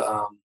bit of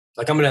a,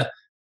 like, I'm going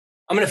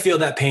to feel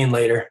that pain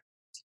later.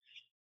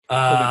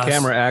 The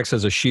camera acts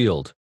as a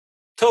shield.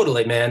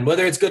 Totally, man.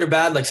 Whether it's good or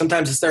bad, like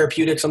sometimes it's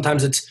therapeutic,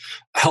 sometimes it's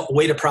a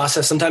way to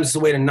process, sometimes it's a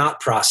way to not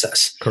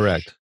process.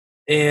 Correct.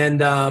 And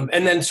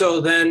then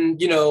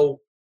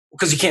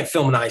because you can't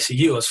film in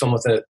ICU, I was filming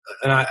with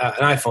an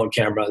iPhone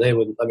camera. They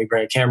wouldn't let me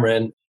bring a camera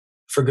in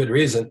for good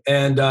reason.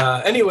 And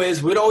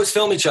anyways, we'd always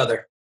film each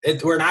other.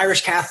 We're an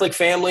Irish Catholic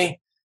family,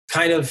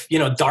 kind of,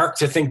 dark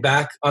to think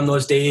back on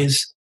those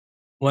days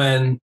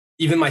when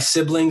even my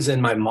siblings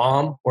and my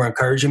mom were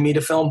encouraging me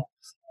to film.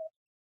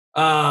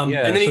 And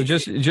then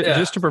just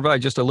to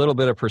provide just a little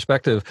bit of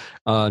perspective,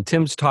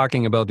 Tim's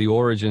talking about the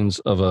origins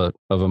of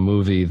a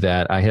movie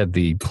that I had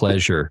the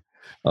pleasure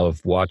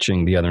of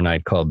watching the other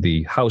night called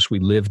The House We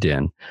Lived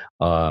In,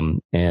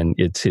 and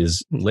it's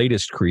his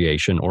latest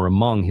creation, or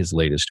among his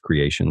latest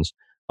creations,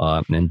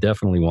 and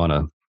definitely want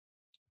to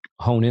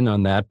hone in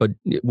on that. But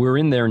we're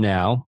in there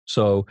now,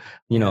 so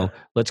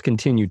let's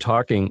continue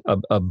talking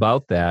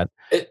about that.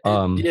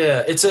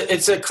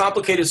 It's a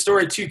complicated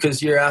story too,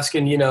 because you're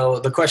asking,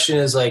 the question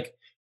is like,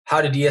 how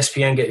did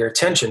ESPN get your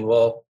attention?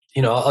 Well,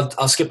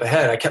 I'll skip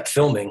ahead. I kept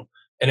filming,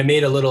 and I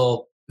made a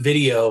little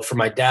video for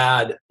my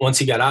dad once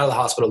he got out of the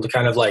hospital to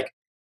kind of like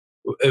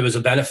it was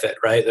a benefit,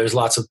 right? There's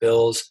lots of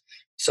bills.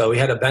 So we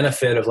had a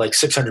benefit of like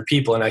 600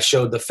 people, and I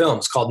showed the film.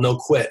 It's called No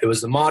Quit. It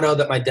was the motto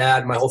that my dad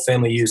and my whole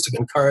family used to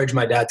encourage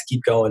my dad to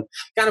keep going.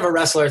 Kind of a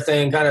wrestler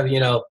thing, kind of,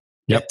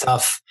 get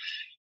tough.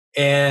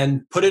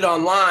 And put it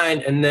online,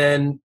 and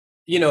then,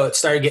 it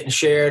started getting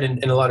shared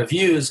and a lot of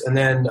views. And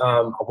then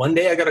one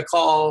day I got a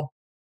call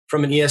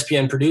from an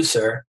ESPN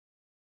producer,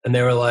 and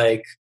they were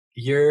like,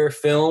 your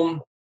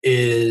film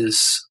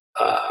is,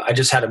 I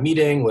just had a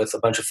meeting with a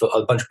bunch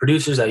of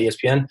producers at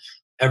ESPN.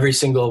 Every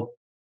single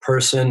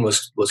person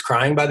was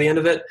crying by the end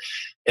of it,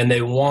 and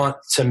they want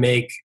to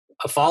make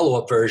a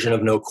follow-up version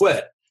of No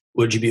Quit.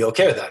 Would you be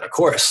okay with that? Of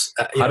course.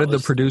 How did the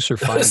producer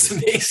find it? It's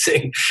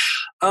amazing.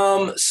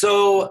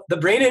 So the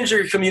brain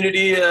injury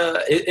community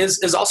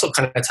is also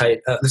kind of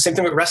tight. The same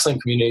thing with wrestling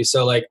community.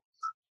 So like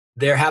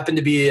there happened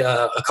to be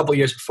a couple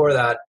years before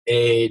that,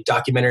 a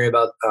documentary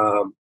about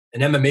an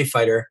MMA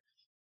fighter.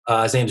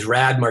 His name's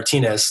Rad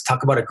Martinez.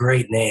 Talk about a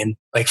great name.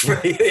 Like,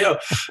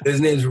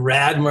 his name's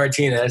Rad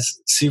Martinez.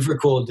 Super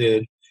cool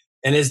dude.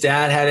 And his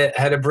dad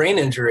had a brain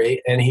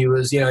injury, and he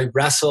was, he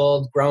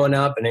wrestled growing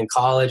up and in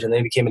college, and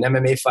then he became an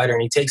MMA fighter,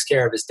 and he takes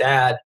care of his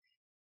dad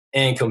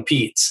and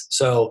competes.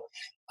 So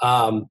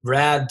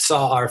Rad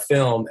saw our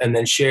film and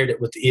then shared it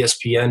with the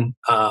ESPN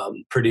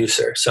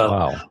producer. So,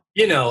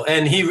 wow.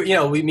 And he,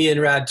 me and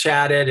Rad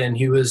chatted, and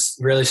he was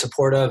really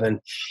supportive.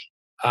 And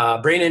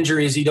brain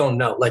injuries, you don't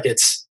know. Like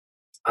it's,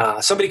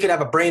 somebody could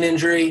have a brain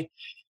injury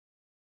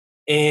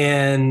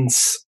and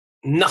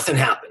nothing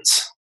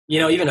happens.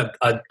 Even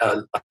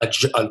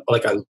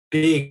like a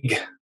big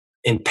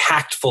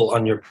impactful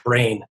on your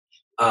brain,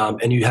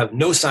 and you have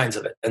no signs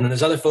of it. And then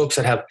there's other folks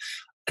that have,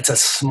 it's a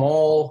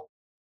small,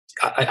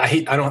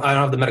 I don't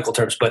have the medical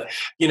terms, but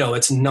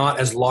it's not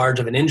as large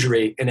of an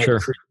injury, and it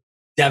creates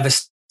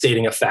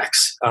devastating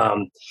effects.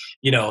 And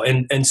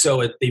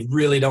so they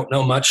really don't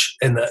know much.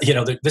 And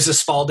this is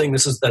Spalding.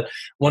 This is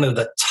one of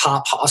the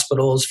top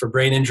hospitals for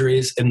brain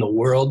injuries in the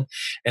world.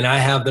 And I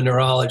have the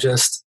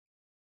neurologist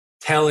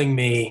telling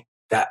me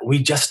that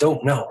we just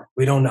don't know.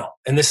 We don't know.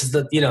 And this is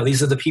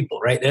these are the people,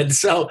 right? And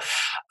so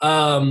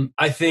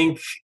I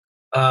think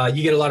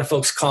you get a lot of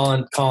folks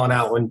calling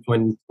out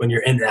when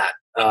you're in that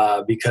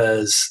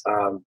because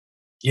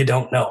you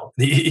don't know.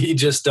 You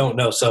just don't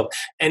know. So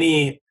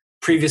any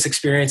previous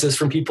experiences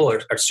from people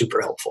are super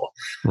helpful.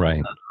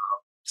 Right.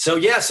 So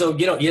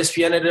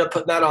ESPN ended up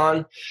putting that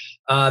on.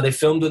 They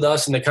filmed with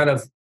us, and they kind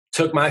of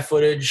took my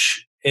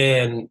footage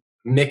and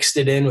mixed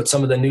it in with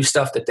some of the new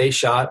stuff that they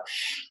shot.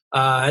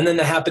 And then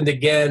that happened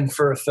again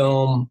for a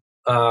film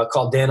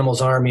called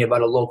Danimal's Army,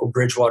 about a local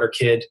Bridgewater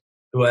kid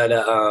who had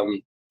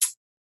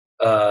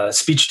a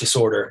speech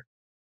disorder.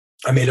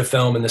 I made a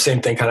film, and the same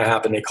thing kind of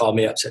happened. They called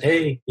me up, said,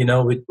 "Hey,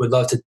 we'd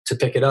love to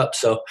pick it up."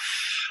 So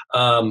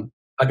I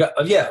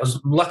was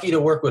lucky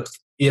to work with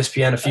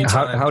ESPN a few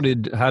times.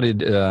 How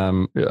did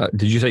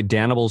you say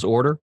Danimal's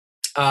Order?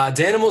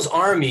 Danimal's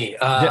Army.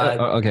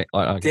 Okay.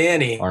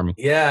 Danny. Army.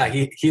 Yeah,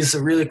 he's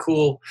a really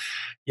cool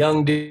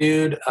young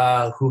dude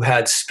who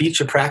had speech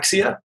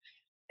apraxia.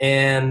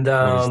 And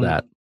what is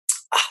that?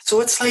 So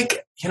it's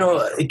like,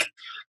 like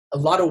a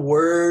lot of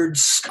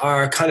words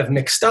are kind of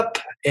mixed up,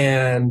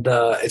 and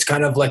it's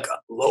kind of like a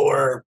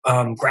lower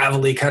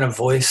gravelly kind of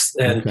voice.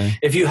 And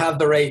if you have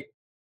the right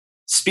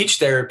speech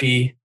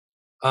therapy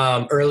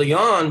early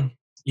on,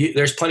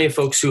 there's plenty of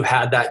folks who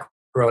had that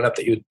growing up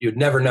that you'd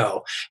never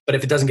know. But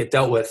if it doesn't get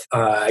dealt with,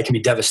 it can be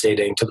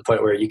devastating to the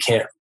point where you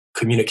can't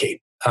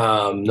communicate.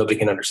 Nobody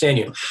can understand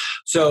you.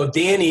 So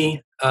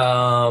Danny,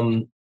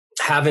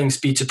 having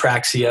speech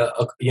apraxia,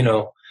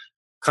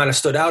 kind of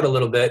stood out a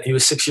little bit. He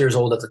was 6 years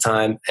old at the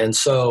time. And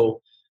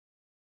so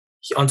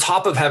on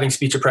top of having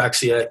speech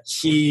apraxia,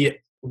 he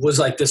was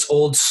like this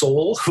old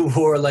soul who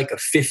wore like a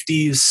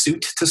 50s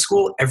suit to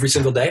school every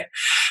single day.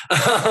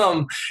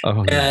 And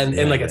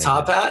like a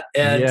top hat.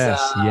 And,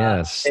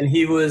 yes. And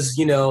he was,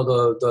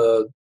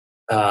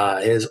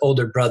 his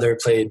older brother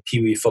played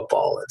Pee Wee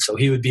football. And so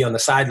he would be on the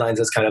sidelines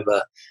as kind of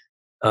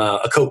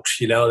a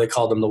coach, they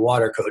called him the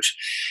water coach.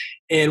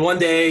 And one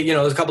day,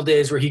 there was a couple of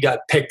days where he got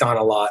picked on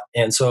a lot.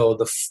 And so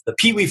the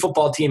Pee Wee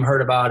football team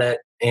heard about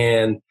it.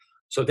 And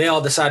so they all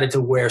decided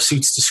to wear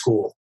suits to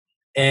school.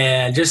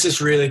 And just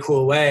this really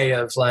cool way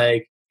of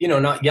like,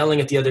 not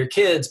yelling at the other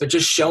kids, but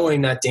just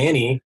showing that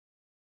Danny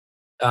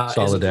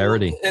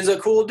solidarity is a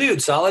cool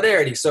dude.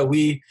 Solidarity. So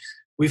we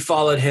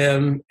followed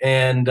him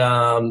and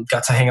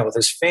got to hang out with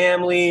his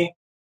family,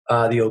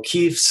 the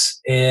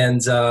O'Keefes,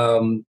 and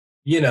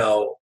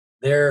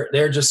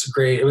they're just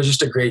great. It was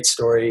just a great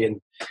story, and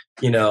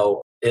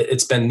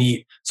it's been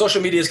neat.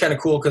 Social media is kind of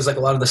cool because like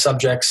a lot of the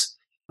subjects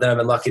that I've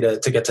been lucky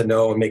to get to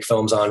know and make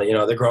films on,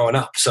 they're growing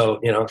up. So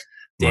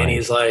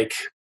Danny's like,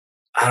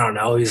 I don't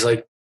know, he's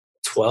like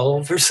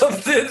 12 or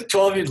something,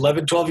 12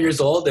 years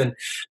old and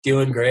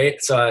doing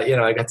great. So,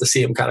 I got to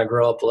see him kind of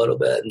grow up a little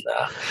bit and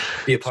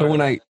be a part of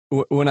it.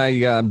 When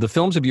I the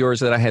films of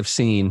yours that I have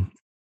seen,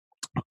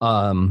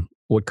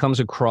 what comes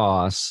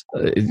across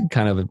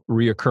kind of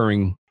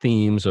reoccurring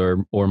themes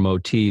or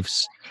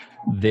motifs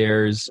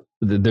there's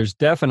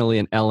definitely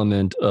an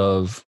element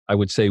of, I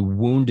would say,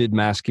 wounded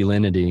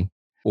masculinity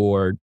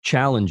or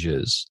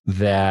challenges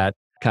that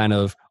kind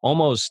of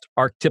almost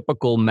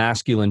archetypical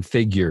masculine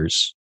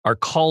figures are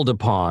called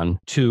upon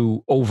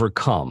to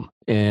overcome.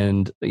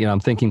 And, I'm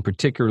thinking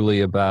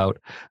particularly about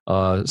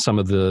some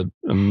of the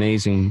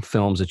amazing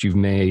films that you've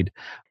made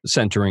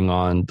centering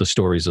on the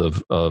stories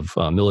of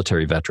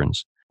military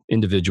veterans,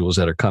 individuals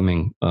that are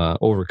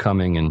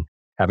overcoming and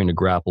having to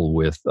grapple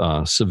with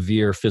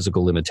severe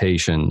physical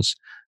limitations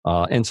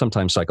and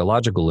sometimes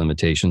psychological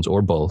limitations,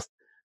 or both,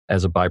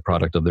 as a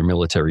byproduct of their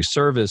military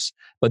service.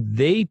 But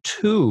they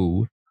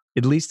too,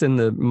 at least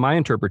in my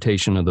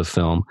interpretation of the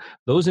film,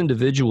 those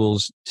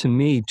individuals, to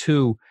me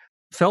too,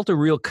 felt a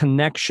real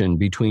connection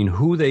between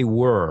who they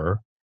were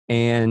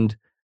and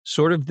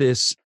sort of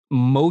this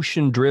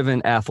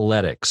motion-driven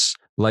athletics,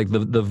 like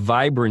the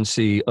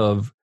vibrancy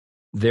of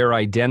their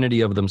identity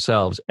of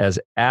themselves as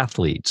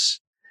athletes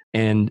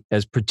and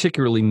as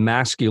particularly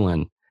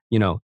masculine,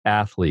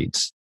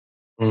 athletes,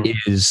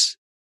 is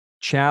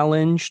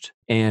challenged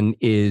and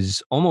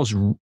is almost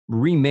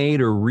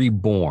remade or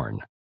reborn.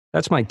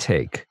 That's my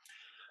take.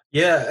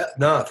 Yeah,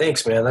 no,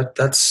 thanks, man.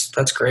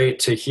 That's great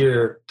to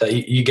hear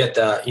that you get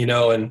that,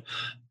 and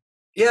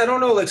yeah, I don't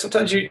know, like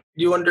sometimes you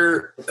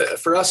wonder,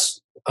 for us,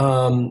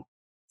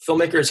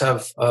 filmmakers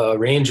have a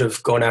range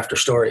of going after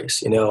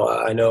stories.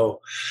 I know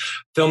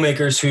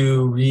filmmakers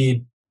who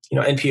read,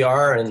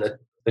 NPR and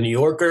the New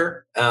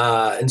Yorker,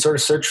 and sort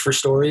of search for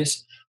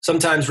stories,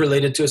 sometimes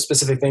related to a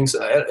specific things.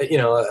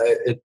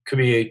 It could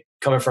be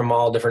coming from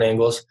all different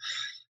angles.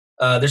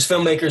 There's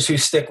filmmakers who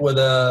stick with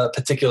a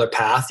particular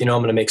path. I'm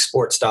going to make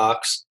sports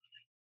docs,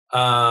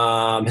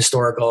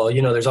 historical.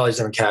 There's all these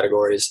different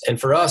categories.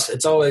 And for us,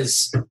 it's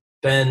always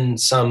been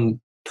some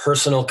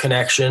personal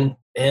connection,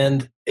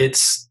 and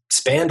it's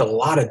spanned a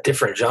lot of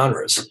different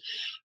genres.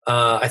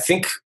 I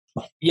think,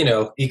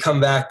 you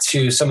come back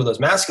to some of those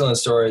masculine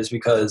stories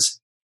because,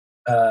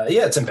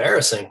 it's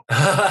embarrassing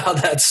how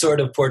that's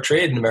sort of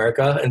portrayed in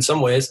America in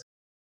some ways.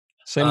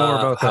 Say more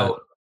about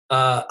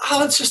that.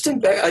 How it's just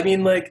embarrassing. I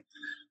mean, like,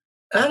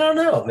 I don't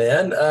know,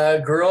 man.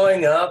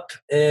 Growing up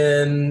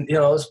I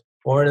was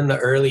born in the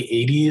early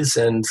 80s,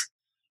 and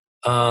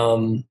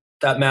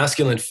that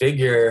masculine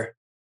figure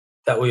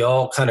that we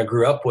all kind of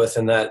grew up with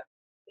in that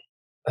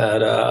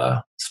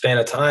span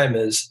of time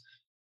is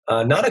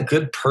not a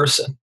good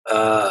person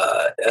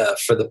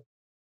for the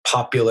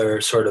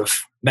popular sort of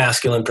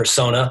masculine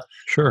persona.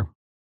 Sure.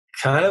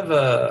 Kind of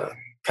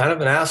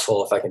an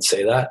asshole, if I can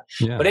say that.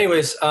 Yeah. But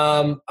anyways,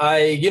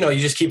 you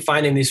just keep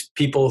finding these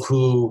people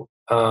who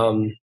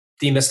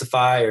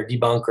demystify or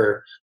debunk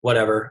or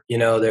whatever.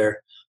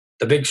 They're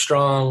the big,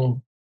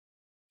 strong,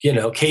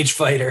 cage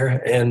fighter,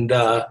 and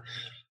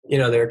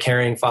they're a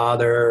caring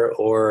father,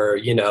 or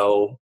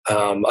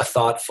a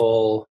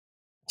thoughtful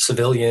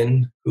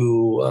civilian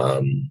who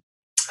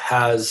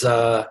has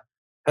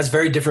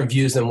very different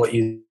views than what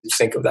you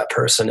think of that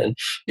person. And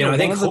I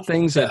think one of the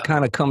things that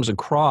kind of comes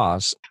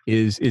across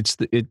is it's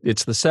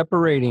the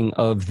separating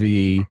of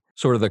the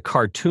sort of the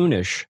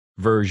cartoonish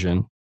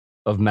version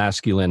of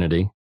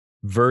masculinity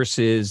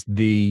versus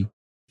the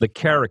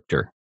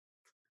character,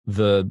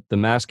 the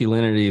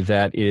masculinity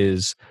that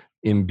is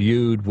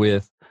imbued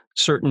with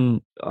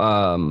certain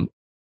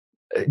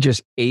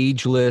just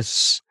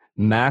ageless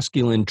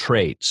masculine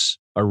traits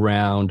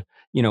around,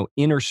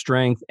 inner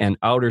strength and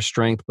outer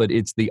strength. But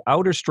it's the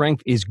outer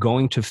strength is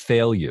going to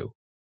fail you.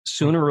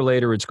 Sooner or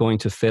later, it's going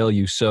to fail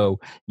you. So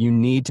you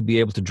need to be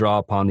able to draw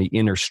upon the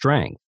inner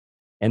strength.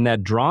 And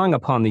that drawing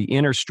upon the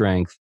inner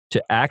strength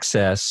to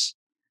access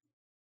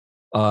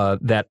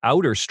that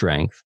outer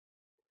strength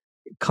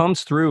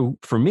comes through,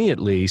 for me at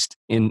least,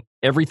 in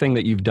everything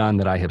that you've done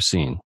that I have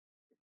seen.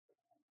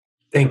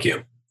 Thank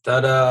you.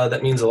 That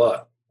means a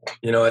lot.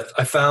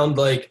 I found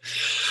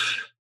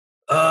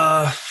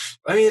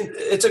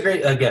it's a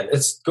great, again,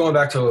 it's going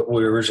back to what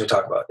we were originally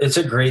talking about. It's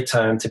a great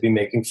time to be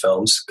making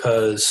films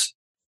because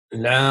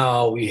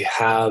now we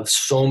have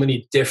so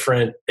many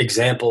different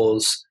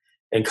examples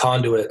and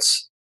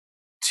conduits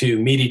to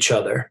meet each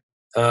other.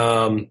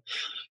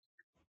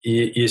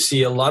 You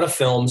see a lot of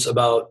films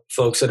about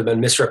folks that have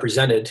been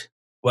misrepresented,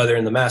 whether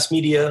in the mass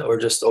media or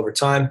just over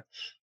time.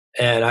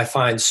 And I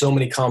find so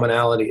many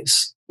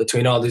commonalities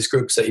between all these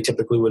groups that you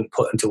typically wouldn't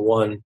put into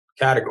one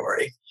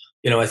category.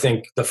 I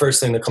think the first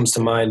thing that comes to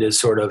mind is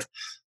sort of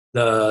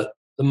the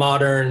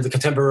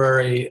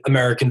contemporary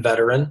American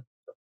veteran.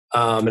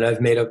 And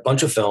I've made a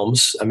bunch of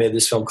films. I made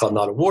this film called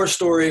Not a War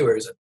Story, where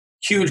there's a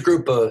huge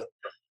group of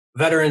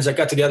veterans that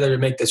got together to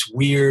make this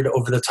weird,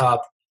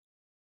 over-the-top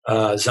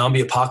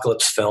zombie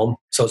apocalypse film.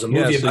 So it's a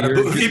movie about a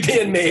movie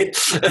being made.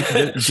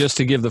 Just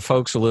to give the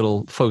folks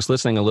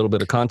listening a little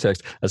bit of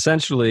context,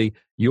 essentially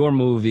your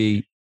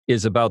movie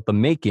is about the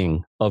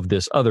making of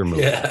this other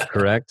movie,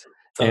 correct?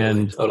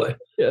 Totally.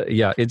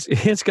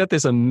 It's got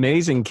this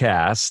amazing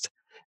cast,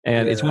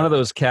 and it's one of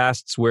those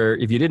casts where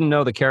if you didn't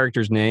know the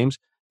characters' names,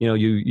 you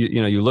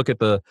look at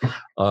the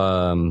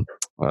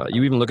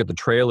you even look at the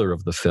trailer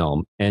of the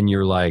film and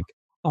you're like,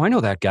 oh, I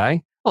know that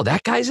guy. oh,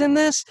 that guy's in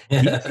this?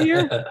 He's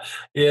here?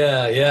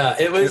 Yeah.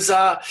 It was,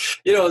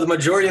 the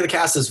majority of the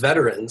cast is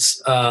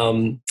veterans.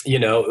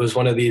 It was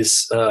one of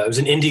these, it was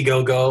an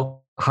Indiegogo.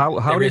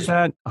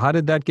 How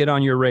did that get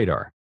on your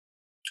radar?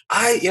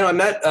 I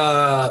met,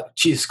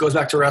 goes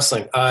back to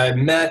wrestling. I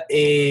met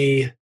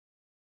a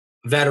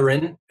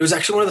veteran. It was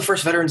actually one of the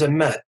first veterans I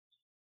met.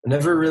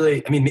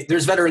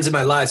 There's veterans in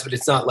my lives, but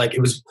it's not like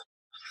it was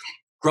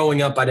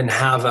growing up. I didn't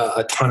have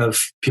a ton of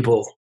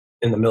people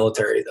in the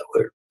military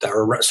that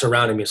were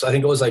surrounding me. So I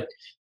think it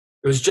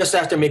was just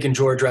after making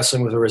George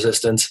Wrestling with the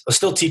Resistance. I was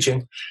still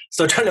teaching,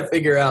 still trying to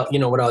figure out,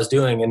 what I was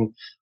doing. And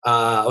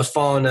I was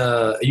following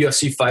a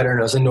UFC fighter,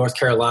 and I was in North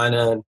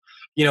Carolina. And,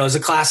 it was a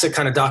classic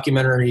kind of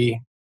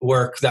documentary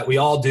work that we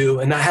all do.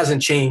 And that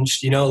hasn't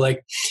changed.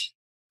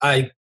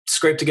 I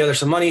scraped together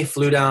some money,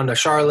 flew down to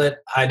Charlotte.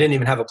 I didn't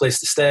even have a place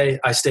to stay.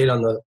 I stayed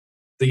on the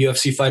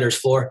UFC fighter's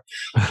floor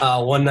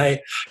one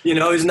night. He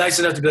was nice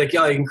enough to be like,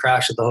 "Yo, you can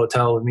crash at the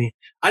hotel with me."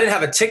 I didn't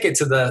have a ticket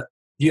to the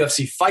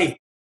UFC fight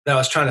that I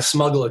was trying to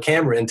smuggle a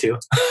camera into.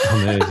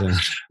 Amazing.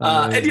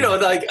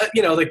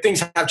 And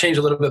things have changed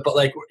a little bit, but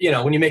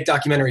when you make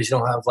documentaries, you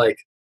don't have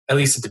at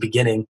least at the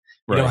beginning,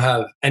 you don't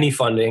have any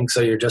funding.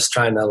 So you're just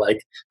trying to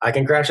I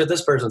can crash at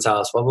this person's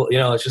house.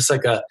 It's just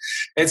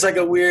it's like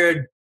a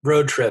weird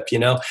road trip,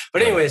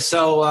 But anyway,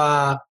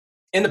 so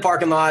in the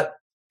parking lot,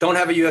 don't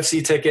have a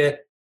UFC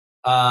ticket.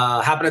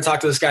 Happen to talk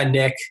to this guy,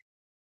 Nick.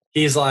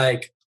 He's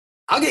like,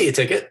 "I'll get you a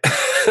ticket."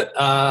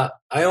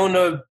 I own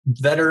a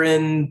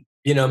veteran,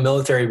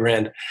 military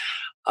brand.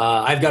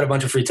 I've got a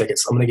bunch of free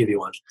tickets. I'm going to give you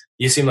one.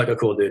 You seem like a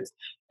cool dude.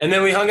 And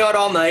then we hung out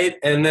all night.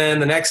 And then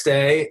the next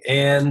day,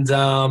 and,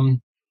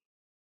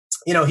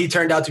 he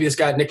turned out to be this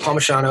guy, Nick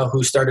Palmisano,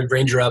 who started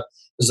Ranger Up.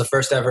 It was the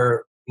first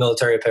ever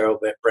military apparel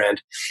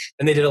brand.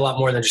 And they did a lot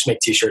more than just make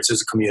t-shirts. It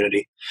was a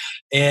community.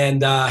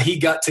 And he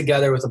got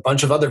together with a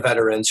bunch of other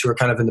veterans who were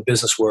kind of in the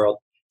business world.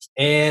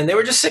 And they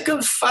were just sick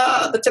of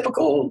the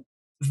typical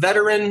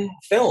veteran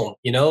film,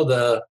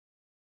 the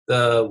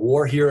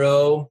war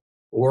hero,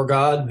 war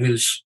god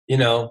who's,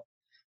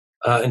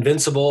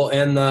 invincible,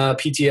 and the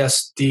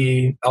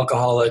PTSD,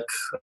 alcoholic,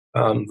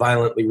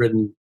 violently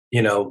ridden,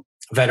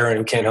 veteran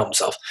who can't help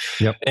himself.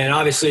 Yep. And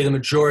obviously the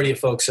majority of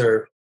folks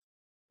are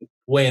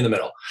way in the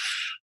middle.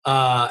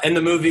 And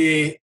the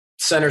movie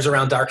centers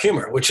around dark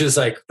humor, which is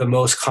the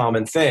most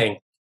common thing.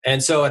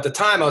 And so at the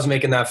time I was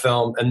making that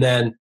film, and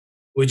then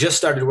we just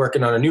started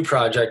working on a new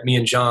project. Me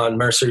and John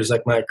Mercer, who's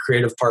my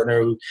creative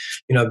partner, who,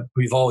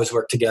 we've always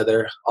worked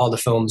together. All the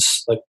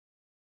films,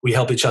 we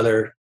help each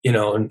other,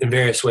 in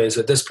various ways.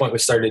 At this point, we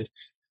started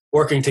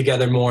working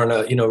together more on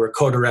we're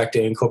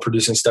co-directing and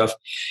co-producing stuff.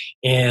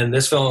 And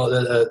this film,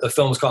 the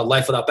film was called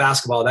Life Without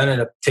Basketball. That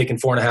ended up taking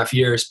 4.5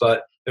 years,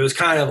 but it was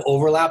kind of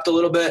overlapped a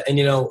little bit. And,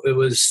 it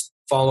was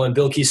following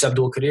Bilquis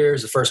Abdul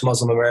Qadir, the first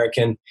Muslim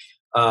American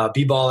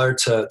b-baller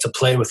to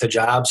play with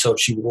hijab. So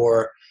she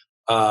wore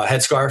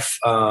headscarf.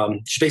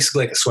 She's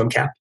basically like a swim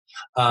cap,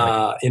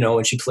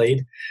 when she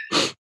played.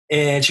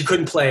 And she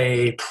couldn't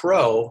play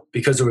pro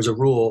because there was a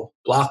rule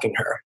blocking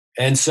her.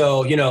 And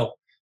so,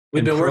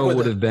 we've been working with...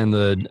 would have been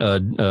the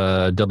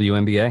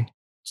WNBA?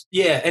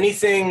 Yeah,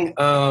 anything,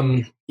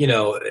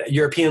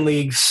 European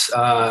leagues,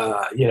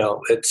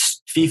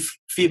 it's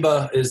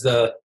FIBA is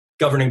the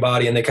governing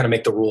body, and they kind of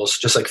make the rules,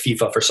 just like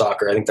FIFA for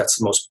soccer. I think that's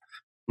the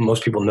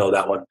most people know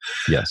that one.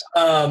 Yes.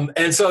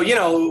 And so,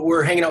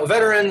 we're hanging out with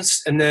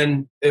veterans, and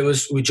then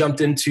we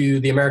jumped into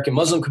the American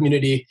Muslim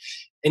community,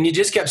 and you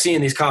just kept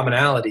seeing these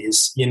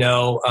commonalities.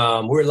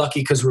 We're lucky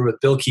because we're with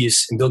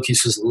Bilquis, and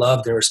Bilquis was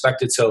loved and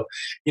respected. So,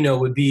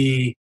 would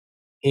be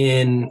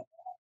in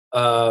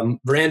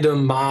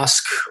random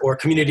mosque or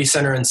community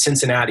center in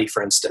Cincinnati,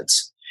 for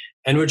instance,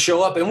 and would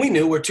show up, and we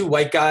knew we're two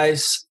white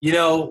guys.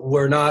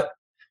 We're not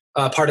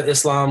part of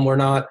Islam. We're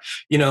not,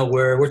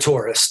 we're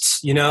tourists,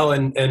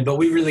 but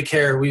we really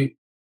care. We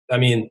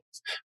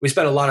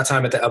spent a lot of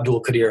time at the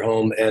Abdul Qadir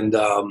home, and,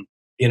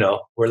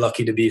 we're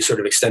lucky to be sort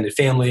of extended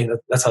family.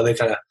 That's how they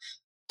kind of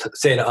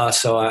say to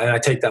us. So, and I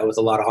take that with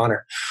a lot of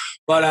honor,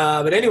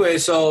 but anyway,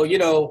 so,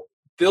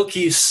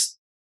 Bilquis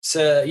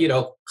said,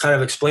 kind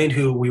of explained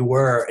who we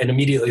were, and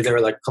immediately they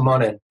were like, "Come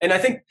on in." And I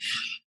think,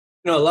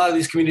 a lot of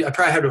these communities, I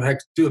probably had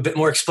to do a bit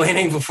more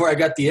explaining before I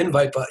got the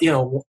invite, but,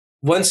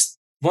 once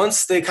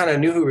they kind of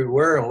knew who we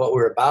were and what we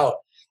were about,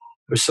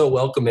 it was so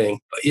welcoming.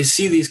 But you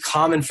see these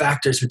common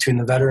factors between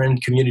the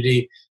veteran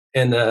community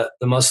and the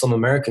Muslim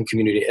American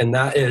community, and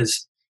that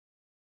is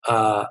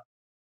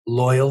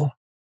loyal.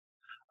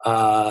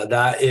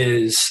 That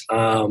is,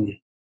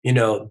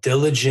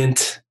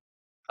 diligent,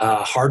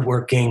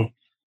 hardworking,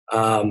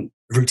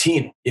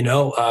 routine.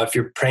 If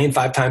you're praying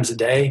 5 times a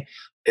day,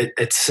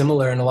 it's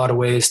similar in a lot of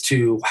ways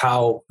to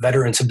how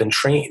veterans have been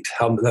trained,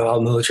 how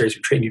military has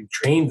been trained. You've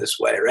trained this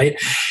way, right?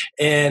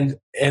 And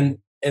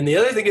the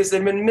other thing is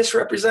they've been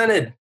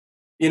misrepresented.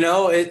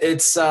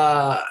 It's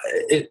a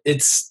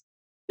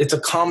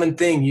common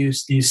thing. You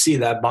see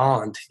that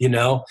bond,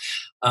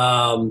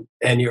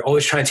 and you're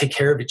always trying to take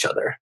care of each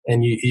other.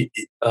 And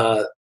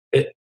it's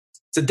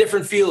a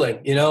different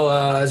feeling,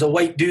 as a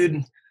white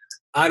dude.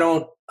 I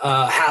don't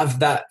have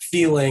that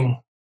feeling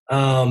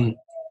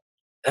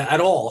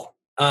at all.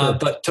 Sure.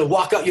 But to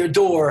walk out your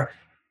door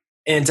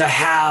and to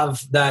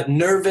have that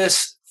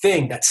nervous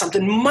thing that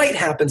something might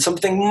happen,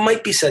 something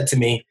might be said to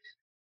me,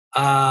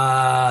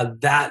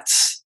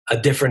 that's a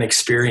different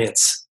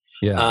experience.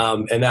 Yeah.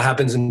 And that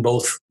happens in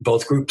both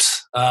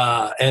groups.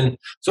 And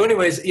so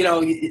anyways, you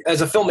know,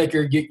 as a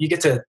filmmaker, you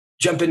get to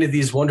jump into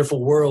these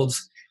wonderful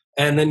worlds,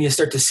 and then you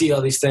start to see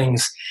all these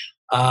things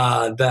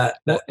and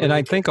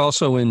I think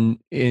also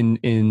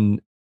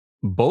in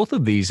both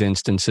of these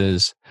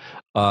instances,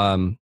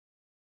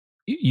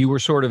 you were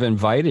sort of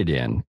invited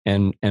in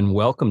and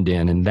welcomed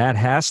in, and that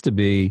has to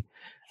be,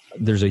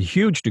 there's a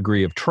huge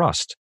degree of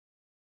trust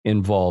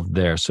involved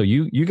there. So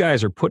you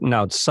guys are putting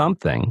out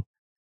something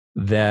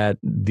that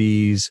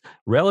these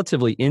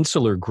relatively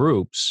insular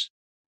groups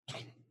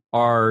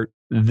are,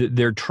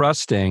 they're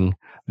trusting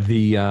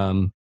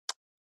the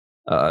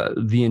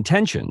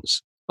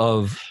intentions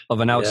of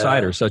an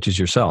outsider such as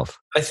yourself.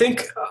 I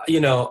think,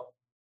 you know,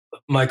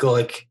 Michael,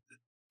 like,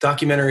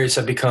 documentaries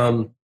have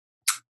become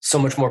so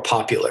much more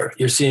popular.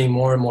 You're seeing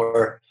more and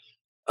more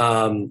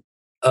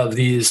of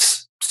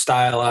these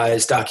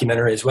stylized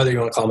documentaries, whether you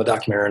want to call them a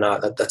documentary or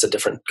not, that's a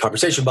different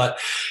conversation. But,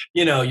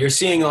 you know, you're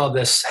seeing all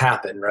this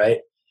happen, right?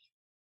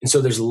 And so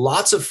there's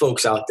lots of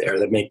folks out there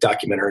that make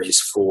documentaries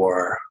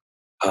for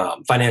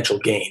financial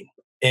gain.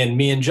 And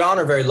me and John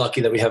are very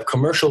lucky that we have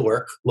commercial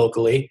work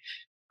locally.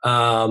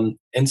 And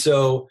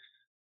so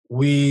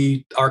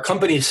our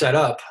company is set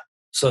up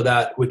so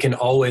that we can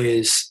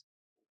always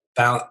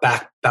bounce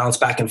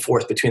back and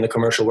forth between the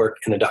commercial work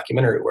and the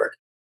documentary work.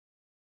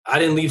 I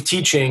didn't leave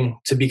teaching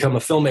to become a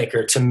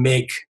filmmaker to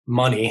make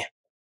money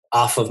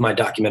off of my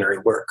documentary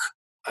work.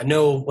 I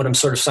know what I'm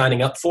sort of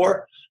signing up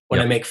for when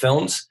I make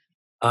films.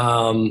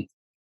 And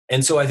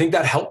so I think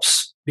that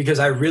helps because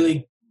I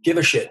really give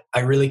a shit.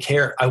 I really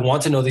care. I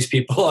want to know these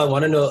people. I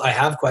want to know, I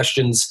have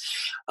questions,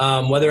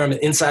 whether I'm an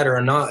insider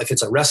or not, if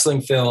it's a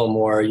wrestling film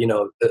or, you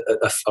know,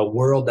 a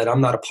world that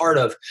I'm not a part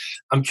of,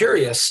 I'm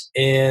curious.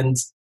 And,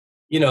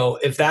 you know,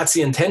 if that's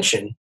the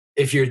intention,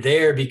 if you're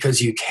there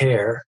because you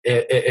care,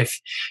 if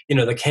you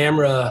know, the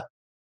camera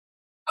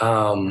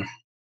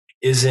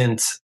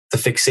isn't the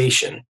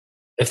fixation.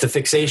 If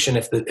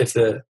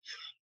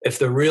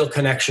the real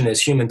connection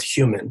is human to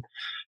human,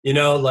 you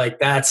know, like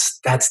that's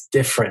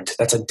different.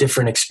 That's a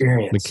different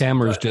experience. The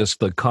camera is just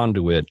the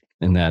conduit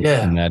in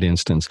that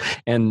instance,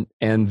 and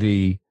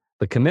the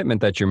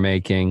commitment that you're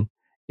making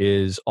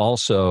is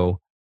also.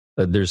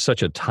 There's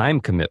such a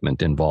time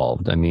commitment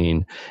involved. I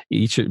mean,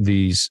 each of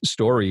these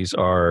stories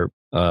are,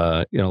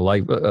 you know,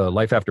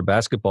 Life After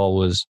Basketball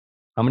was,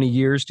 how many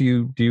years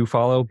do you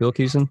follow Bill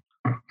Keeson?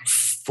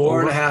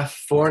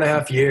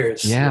 4.5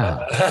 years. Yeah.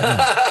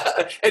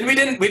 And we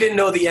didn't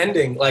know the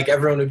ending. Like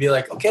everyone would be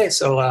like, okay,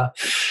 so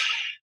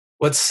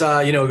let's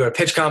you know, go to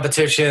pitch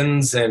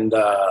competitions and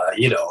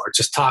you know, or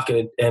just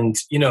talking. And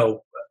you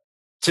know,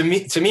 to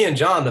me and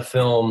John, the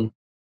film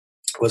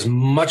was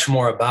much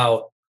more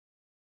about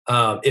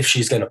if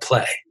she's going to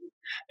play,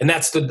 and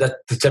that's the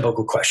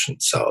typical question.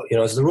 So, you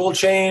know, is the rule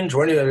change?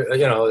 When you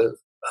know,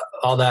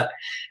 all that.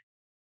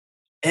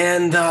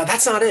 And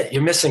that's not it.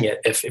 You're missing it.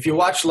 If you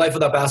watch Life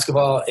Without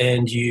Basketball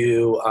and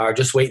you are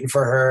just waiting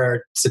for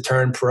her to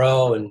turn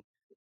pro and,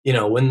 you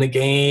know, win the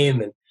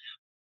game, and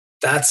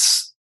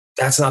that's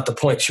not the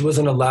point. She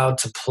wasn't allowed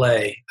to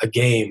play a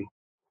game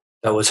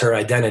that was her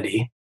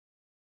identity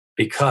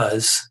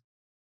because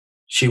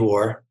she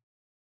wore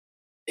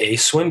a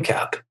swim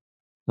cap.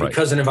 Right.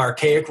 Because of an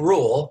archaic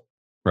rule.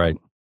 Right.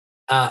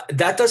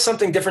 That does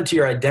something different to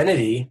your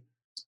identity.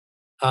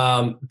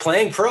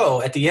 Playing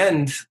pro at the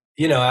end,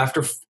 you know,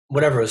 after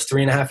whatever it was,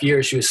 3.5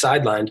 years, she was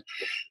sidelined.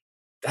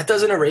 That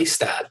doesn't erase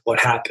what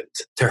happened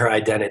to her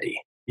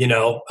identity, you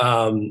know,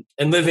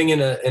 and living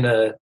in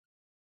a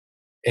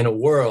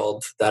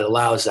world that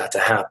allows that to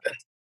happen.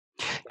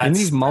 In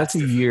these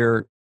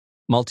multi-year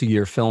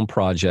film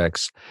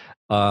projects,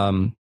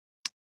 how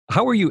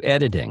are you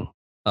editing?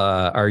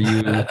 Are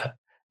you,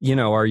 you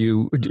know,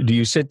 do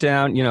you sit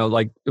down, you know,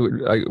 like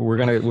I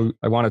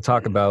want to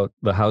talk about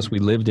The House We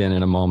Lived in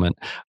a moment.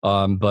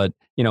 But,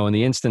 you know, in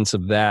the instance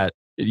of that,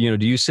 you know,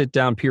 do you sit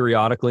down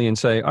periodically and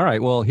say, all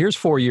right, well, here's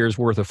 4 years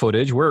worth of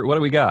footage. What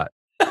do we got?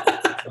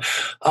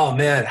 Oh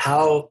man,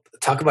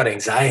 talk about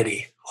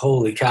anxiety.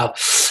 Holy cow.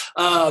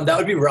 That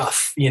would be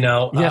rough, you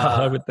know? Yeah,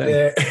 I would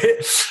think.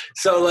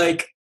 So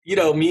like, you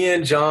know, me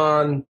and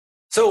John,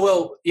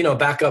 you know,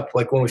 back up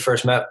like when we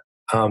first met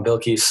Bill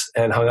Keys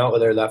and hung out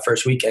with her that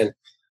first weekend,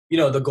 you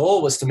know, the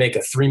goal was to make a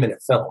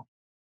 3-minute film.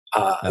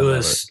 It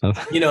was,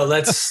 you know,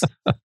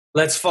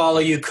 let's follow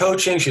you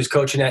coaching. She was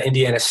coaching at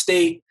Indiana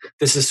State.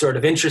 This is sort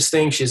of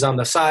interesting. She's on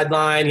the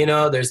sideline, you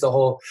know,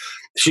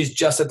 she's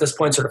just at this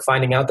point sort of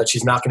finding out that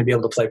she's not going to be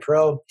able to play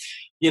pro,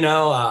 you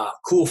know,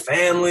 cool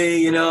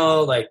family, you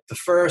know, like the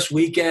first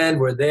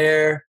weekend we're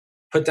there,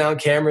 put down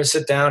cameras,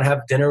 sit down,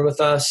 have dinner with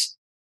us.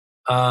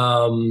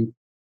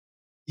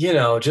 You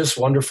know, just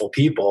wonderful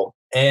people.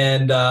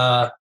 And,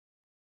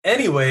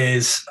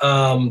 anyways,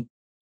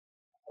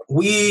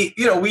 we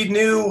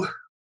knew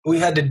we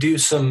had to do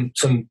some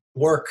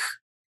work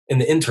in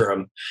the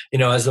interim,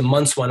 as the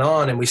months went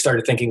on, and we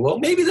started thinking, well,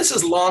 maybe this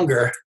is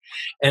longer.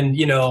 And,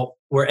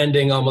 we're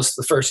ending almost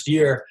the first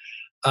year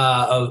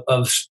of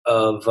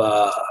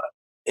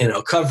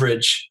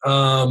coverage.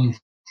 The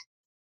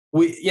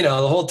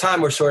whole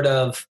time we're sort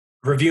of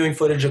reviewing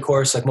footage, of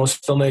course, like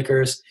most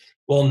filmmakers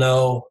will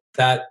know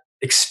that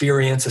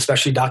experience,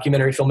 especially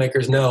documentary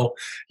filmmakers know.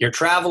 You're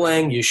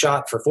traveling, you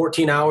shot for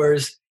 14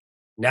 hours.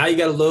 Now you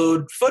got to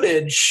load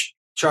footage,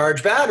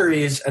 charge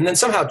batteries, and then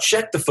somehow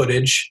check the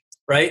footage,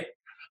 right?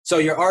 So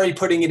you're already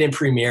putting it in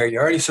Premiere.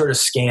 You're already sort of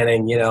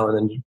scanning, and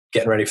then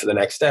getting ready for the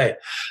next day.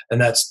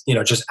 And that's,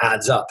 just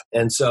adds up.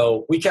 And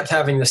so we kept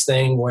having this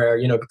thing where,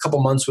 a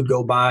couple months would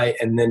go by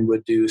and then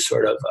would do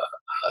sort of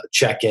a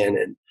check-in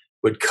and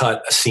would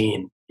cut a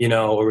scene,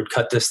 or would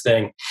cut this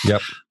thing.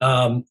 Yep.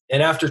 And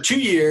after 2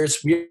 years,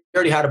 we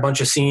already had a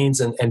bunch of scenes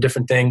and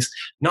different things.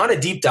 Not a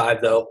deep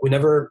dive, though. We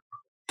never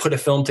put a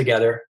film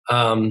together.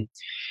 But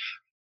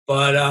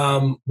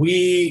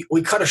we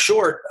cut a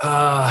short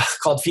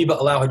called Fiba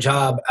Allow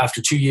Hijab after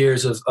 2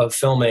 years of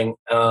filming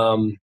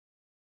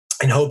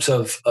in hopes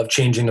of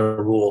changing the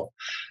rule.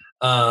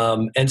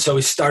 And so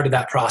we started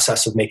that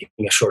process of making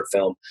a short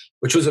film,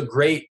 which was a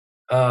great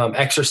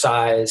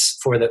exercise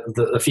for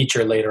the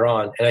feature later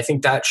on. And I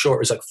think that short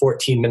was like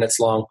 14 minutes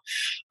long.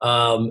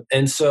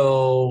 And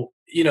so,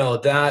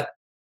 that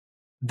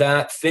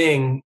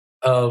thing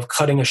of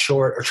cutting a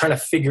short or trying to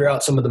figure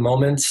out some of the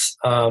moments,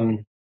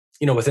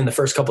 within the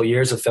first couple of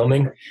years of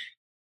filming,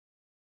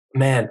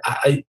 man,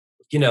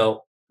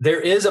 there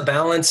is a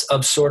balance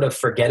of sort of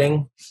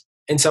forgetting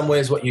in some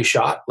ways what you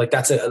shot. Like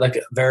that's a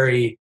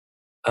very,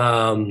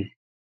 that's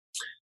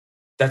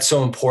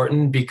so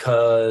important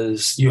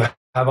because you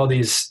have all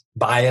these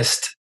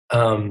biased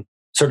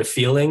sort of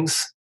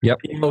feelings. Yep.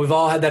 We've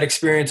all had that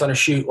experience on a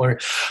shoot where,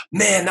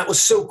 man, that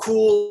was so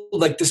cool,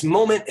 like this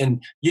moment,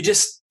 and you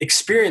just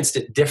experienced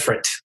it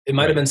different. It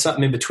might have been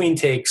something in between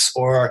takes,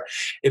 or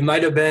it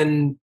might have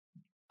been,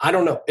 I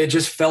don't know. It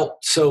just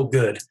felt so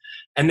good.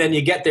 And then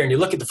you get there and you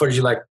look at the footage,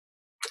 you're like,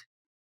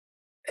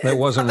 that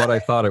wasn't what I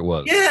thought it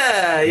was.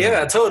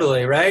 Yeah,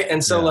 totally. Right.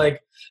 And so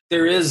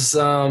there is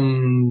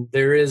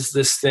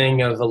this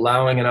thing of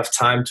allowing enough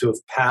time to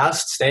have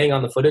passed, staying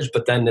on the footage,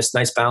 but then this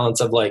nice balance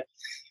of like,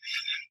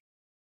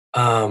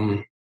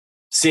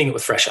 seeing it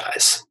with fresh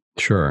eyes.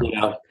 Sure.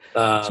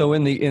 So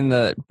in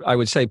the I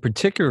would say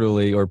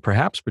particularly, or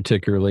perhaps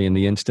particularly in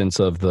the instance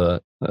of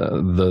the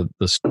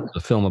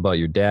film about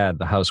your dad,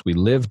 The House We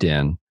Lived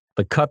In,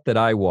 the cut that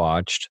I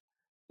watched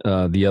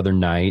the other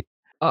night,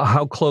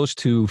 how close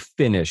to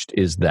finished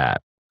is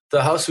that?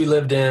 The House We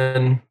Lived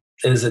In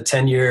is a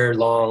 10-year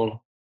long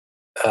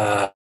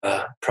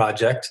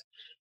project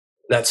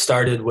that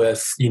started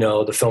with,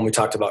 the film we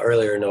talked about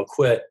earlier, No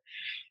Quit.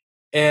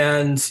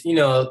 And,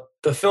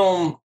 the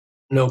film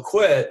No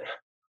Quit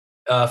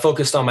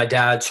focused on my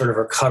dad sort of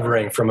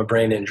recovering from a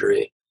brain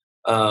injury.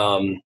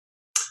 At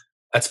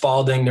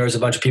Spalding, there was a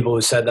bunch of people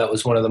who said that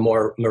was one of the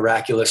more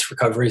miraculous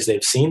recoveries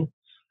they've seen,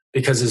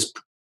 because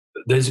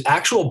his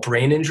actual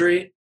brain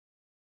injury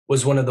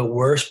was one of the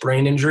worst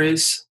brain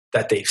injuries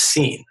that they've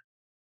seen.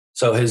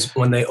 So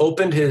when they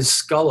opened his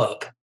skull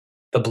up,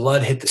 the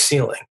blood hit the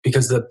ceiling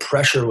because the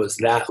pressure was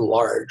that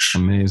large.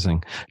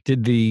 Amazing.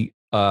 Did the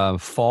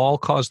fall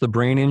cause the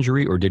brain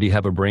injury, or did he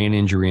have a brain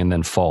injury and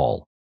then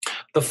fall?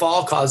 The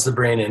fall caused the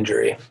brain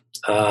injury.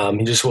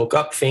 He just woke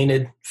up,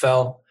 fainted,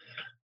 fell.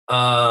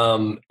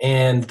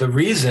 And the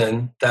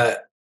reason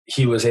that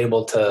he was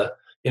able to,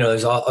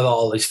 there's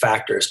all these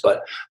factors,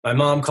 but my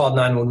mom called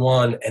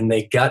 911 and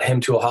they got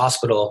him to a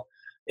hospital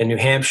in New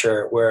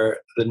Hampshire where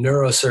the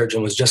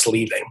neurosurgeon was just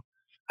leaving.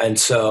 And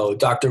so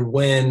Dr.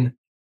 Wynn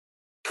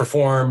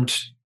performed,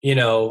 a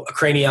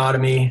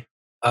craniotomy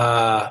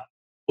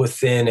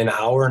within an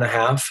hour and a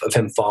half of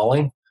him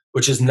falling,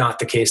 which is not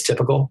the case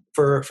typical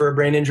for a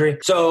brain injury.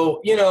 So,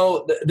 you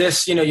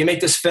make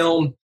this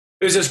film.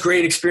 It was this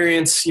great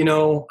experience. It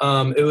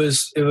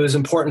was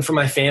important for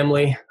my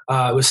family.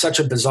 It was such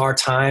a bizarre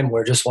time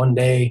where just one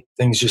day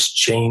things just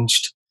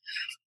changed.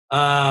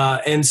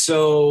 And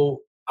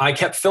so I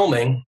kept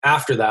filming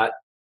after that.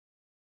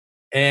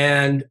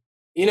 And,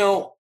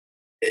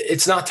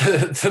 it's not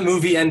the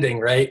movie ending,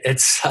 right?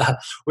 It's,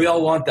 we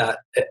all want that.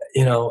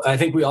 I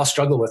think we all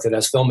struggle with it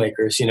as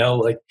filmmakers,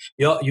 like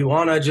you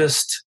want to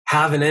just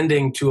have an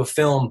ending to a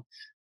film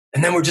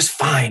and then we're just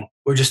fine.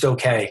 We're just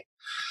okay.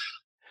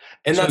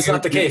 And so that's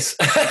not the case.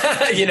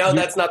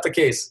 That's not the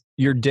case.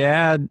 Your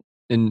dad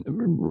and,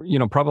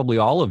 probably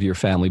all of your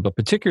family, but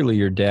particularly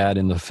your dad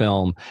in the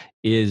film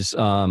is,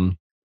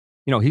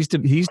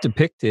 he's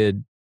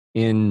depicted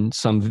in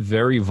some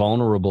very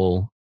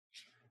vulnerable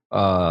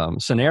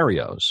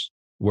scenarios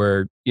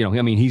where,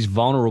 he's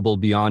vulnerable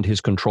beyond his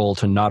control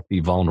to not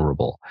be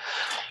vulnerable.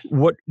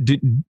 What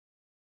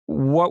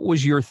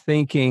was your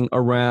thinking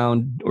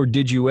around, or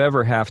did you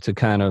ever have to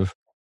kind of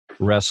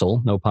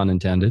wrestle, no pun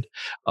intended,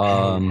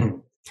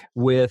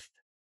 with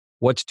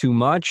what's too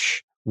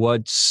much,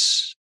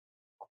 what's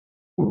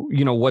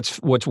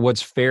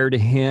fair to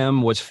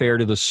him, what's fair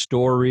to the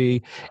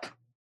story?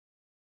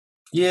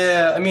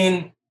 Yeah, I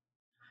mean,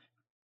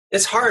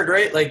 it's hard,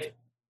 right? Like,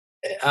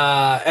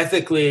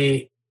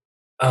 ethically,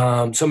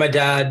 so my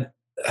dad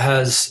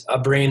has a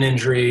brain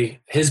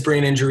injury. His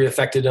brain injury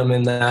affected him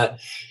in that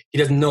he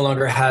doesn't no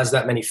longer has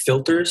that many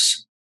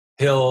filters.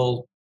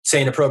 He'll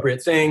say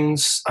inappropriate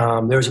things.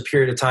 There was a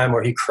period of time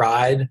where he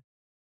cried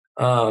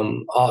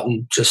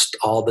just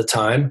all the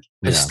time.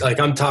 Yeah. Like,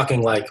 I'm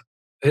talking like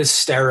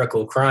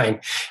hysterical crying.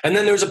 And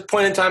then there was a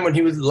point in time when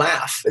he would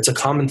laugh. It's a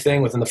common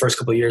thing within the first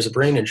couple of years of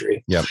brain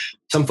injury. Yep.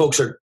 Some folks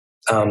are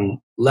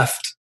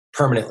left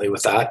permanently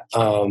with that.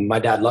 My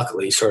dad,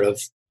 luckily, sort of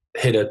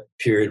hit a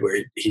period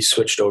where he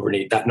switched over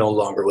and that no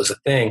longer was a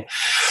thing.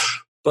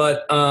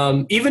 But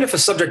even if a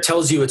subject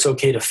tells you it's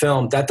okay to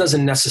film, that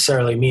doesn't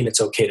necessarily mean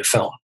it's okay to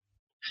film.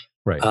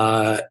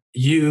 Right.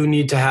 You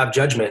need to have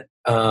judgment.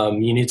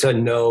 You need to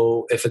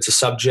know if it's a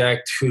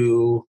subject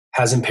who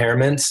has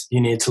impairments.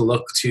 You need to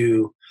look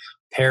to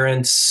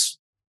parents,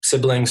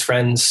 siblings,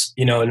 friends,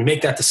 and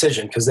make that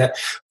decision, because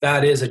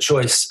that is a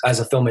choice as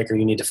a filmmaker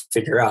you need to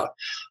figure out.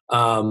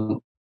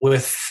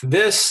 With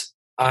this,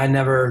 I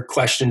never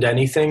questioned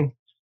anything.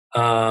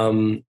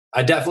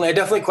 I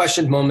definitely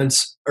questioned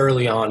moments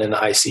early on in the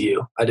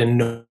ICU. I didn't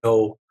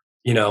know,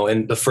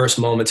 in the first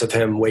moments of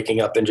him waking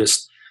up and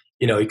just,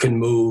 he couldn't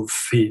move.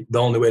 The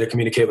only way to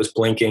communicate was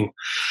blinking.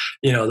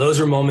 Those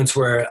were moments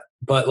where,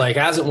 but like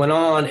as it went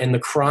on and the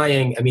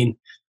crying, I mean,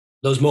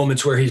 those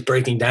moments where he's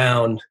breaking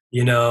down,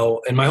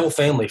 and my whole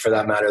family for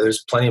that matter,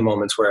 there's plenty of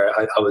moments where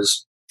I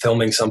was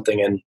filming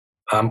something and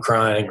I'm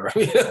crying, or,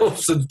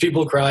 so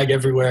people crying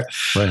everywhere.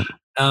 Right.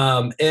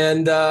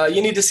 And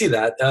you need to see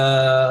that.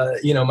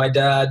 My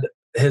dad,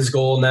 his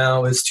goal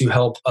now is to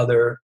help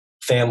other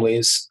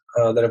families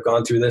that have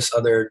gone through this,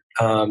 other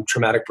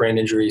traumatic brain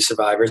injury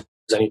survivors,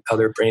 any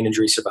other brain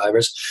injury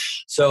survivors.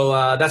 So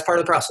that's part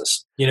of the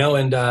process,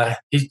 and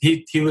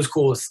he was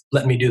cool with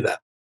letting me do that.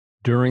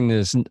 During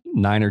this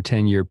 9 or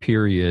 10 year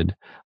period,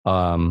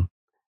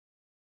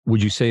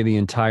 would you say the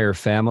entire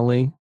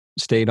family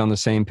stayed on the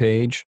same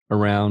page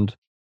around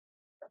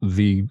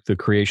the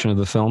creation of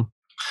the film?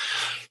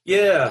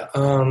 Yeah,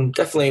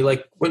 definitely.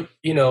 Like when,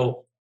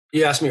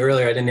 you asked me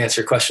earlier, I didn't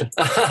answer your question.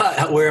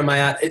 Where am I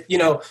at?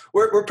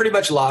 We're pretty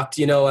much locked.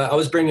 I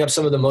was bringing up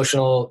some of the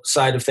emotional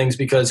side of things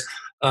because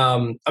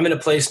I'm in a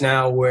place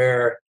now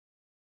where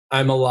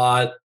I'm a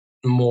lot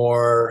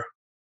more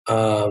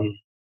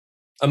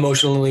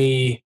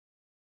emotionally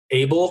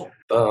able.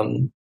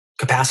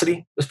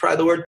 Capacity is probably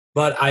the word.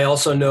 But I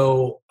also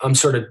know I'm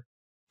sort of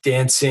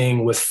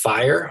dancing with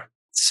fire.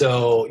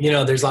 So,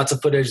 there's lots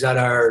of footage that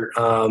are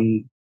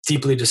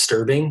deeply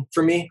disturbing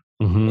for me.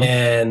 Mm-hmm.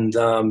 And,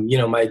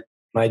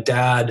 my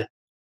dad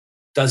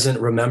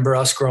doesn't remember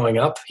us growing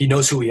up. He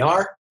knows who we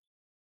are,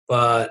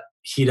 but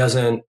he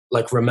doesn't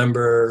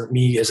remember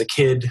me as a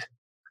kid,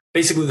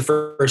 basically the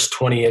first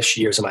 20-ish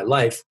years of my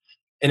life.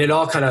 And it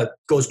all kind of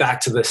goes back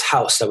to this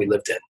house that we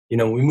lived in.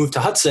 When we moved to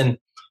Hudson,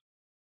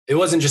 it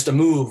wasn't just a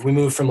move. We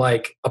moved from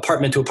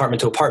apartment to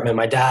apartment to apartment.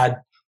 My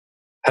dad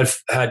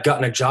had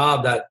gotten a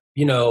job that,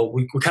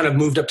 we kind of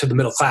moved up to the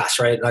middle class,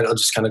 right? I'll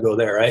just kind of go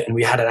there, right? And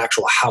we had an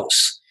actual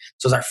house.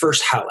 So it was our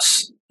first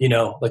house,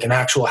 an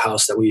actual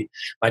house that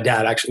my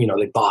dad actually,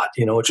 they bought,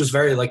 which was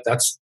very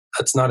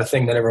that's not a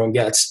thing that everyone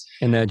gets.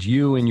 And that's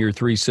you and your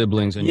 3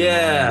 siblings and your mom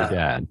and your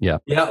dad. Yeah.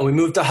 Yeah. We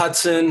moved to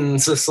Hudson, and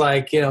it's just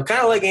kind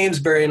of like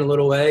Amesbury in a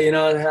little way,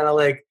 kind of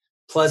like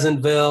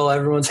Pleasantville.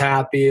 Everyone's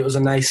happy. It was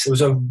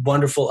a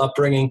wonderful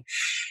upbringing.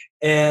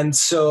 And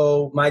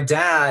so my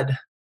dad,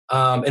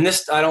 and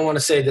this, I don't want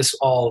to say this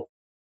all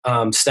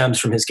stems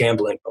from his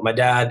gambling, but my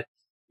dad,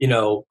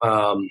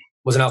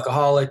 was an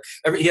alcoholic.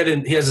 He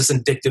has this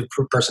addictive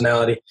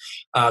personality,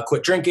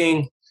 quit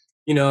drinking,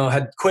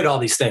 had quit all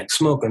these things,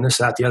 smoking, this,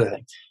 that, the other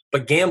thing.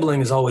 But gambling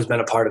has always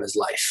been a part of his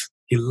life.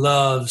 He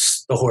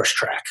loves the horse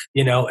track,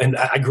 and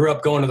I grew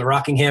up going to the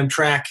Rockingham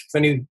track. If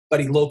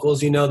anybody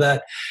locals,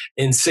 that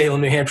in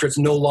Salem, New Hampshire, it's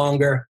no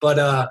longer,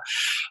 but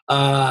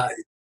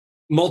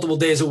multiple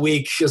days a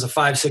week as a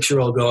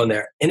 5-6-year-old going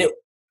there. And it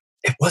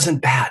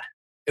wasn't bad.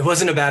 It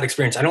wasn't a bad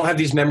experience. I don't have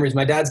these memories.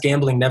 My dad's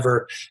gambling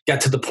never got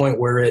to the point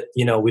where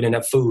we didn't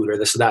have food or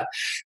this or that.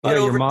 But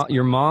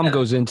your mom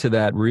goes into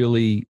that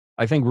really,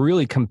 I think,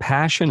 really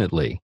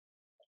compassionately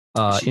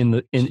in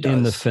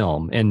the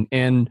film,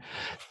 and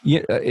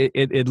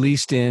at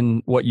least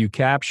in what you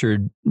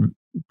captured,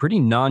 pretty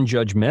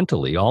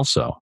non-judgmentally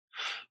also.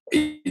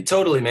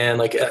 Totally,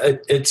 man.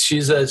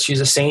 She's a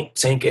saint.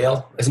 Saint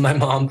Gail is my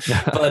mom,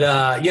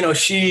 but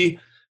she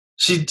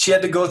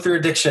had to go through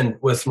addiction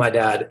with my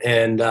dad,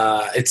 and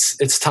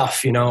it's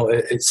tough.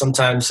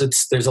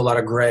 Sometimes there's a lot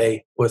of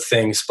gray with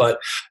things, but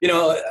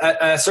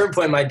at a certain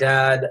point, my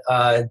dad,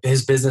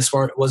 his business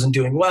wasn't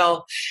doing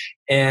well,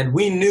 and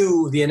we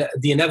knew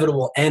the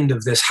inevitable end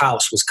of this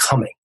house was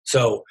coming.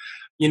 So,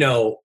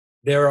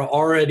 they're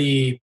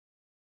already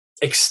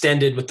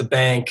extended with the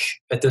bank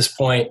at this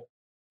point,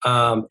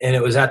 and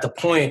it was at the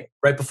point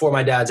right before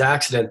my dad's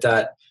accident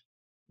that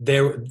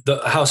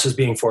the house was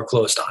being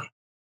foreclosed on.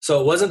 So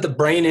it wasn't the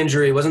brain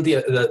injury, it wasn't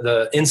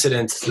the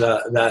incident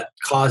that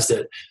caused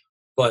it.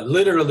 but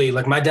literally,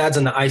 like, my dad's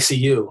in the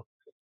ICU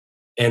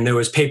and there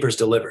was papers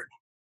delivered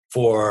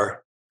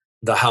for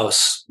the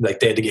house. Like,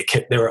 they had to get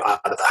kicked. They were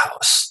out of the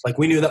house. Like,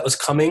 we knew that was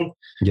coming.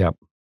 Yep.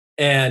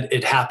 And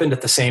it happened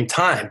at the same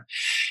time.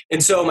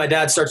 And so my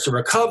dad starts to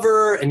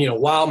recover. And,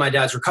 while my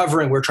dad's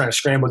recovering, we're trying to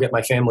scramble, get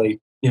my family,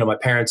 my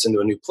parents into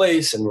a new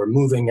place, and we're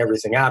moving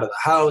everything out of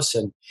the house.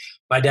 And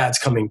my dad's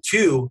coming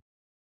to,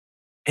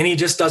 and he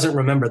just doesn't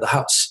remember the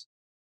house.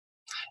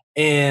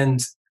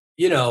 And,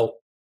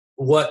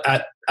 what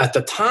at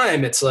the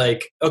time, it's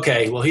like,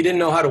 okay, well, he didn't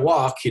know how to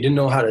walk. He didn't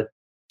know how to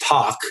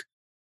talk,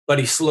 but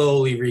he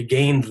slowly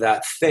regained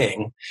that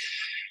thing.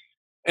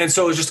 And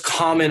so it was just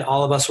common.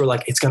 All of us were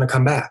like, it's going to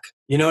come back.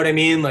 You know what I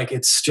mean? Like,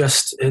 it's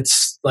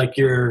like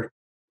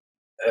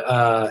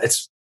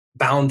it's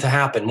bound to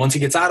happen. Once he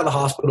gets out of the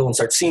hospital and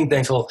starts seeing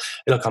things, it'll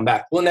come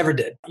back. Well, it never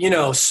did.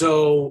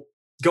 So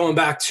going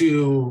back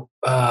to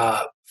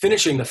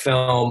finishing the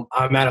film,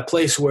 I'm at a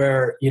place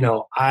where,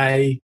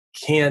 I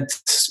can't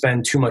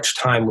spend too much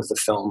time with the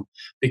film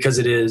because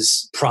it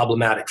is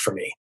problematic for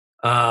me.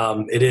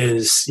 It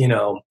is,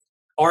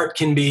 art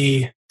can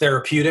be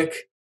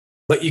therapeutic,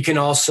 but you can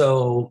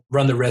also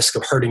run the risk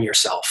of hurting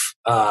yourself.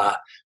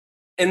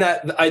 And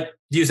that, I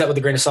use that with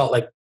a grain of salt.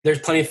 Like, there's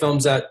plenty of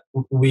films that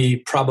we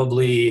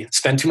probably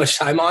spend too much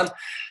time on,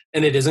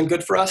 and it isn't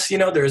good for us.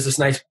 There is this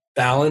nice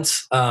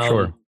balance.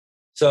 Sure.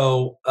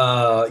 So,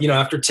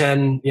 after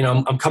 10,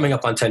 I'm coming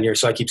up on 10 years,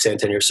 so I keep saying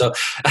 10 years. So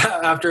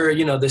after,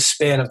 this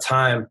span of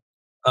time,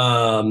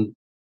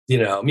 me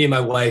and my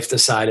wife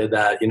decided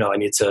that, I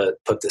need to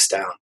put this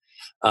down.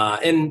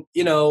 And,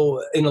 in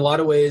a lot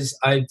of ways,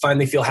 I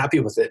finally feel happy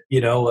with it.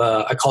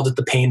 I called it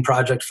the Pain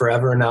Project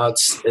forever. And now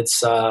it's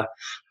the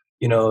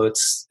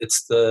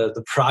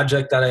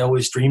project that I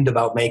always dreamed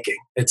about making.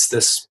 It's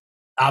this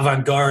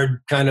avant-garde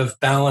kind of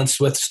balance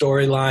with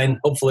storyline,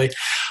 hopefully.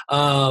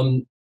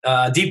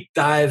 Deep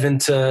dive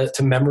into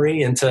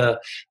memory, into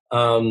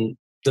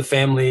the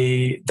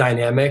family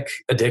dynamic,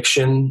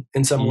 addiction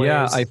in some ways.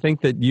 Yeah, I think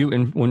that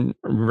when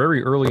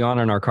very early on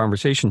in our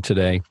conversation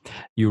today,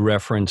 you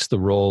referenced the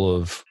role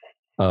of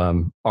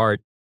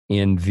art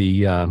in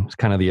the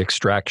kind of the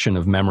extraction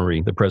of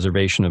memory, the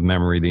preservation of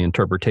memory, the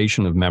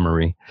interpretation of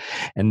memory.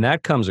 And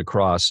that comes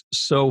across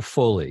so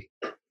fully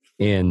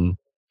in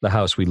the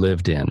house we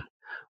lived in.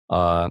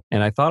 And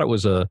I thought it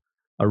was a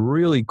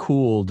really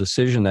cool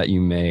decision that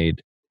you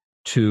made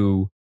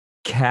to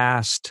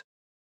cast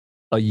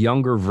a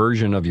younger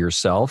version of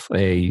yourself. How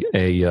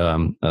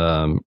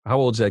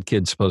old's that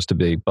kid supposed to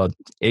be? About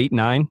 8,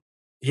 9?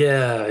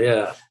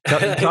 Yeah.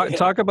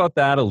 Talk about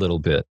that a little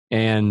bit,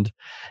 and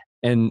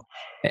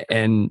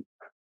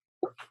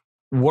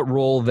what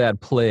role that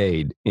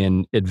played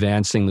in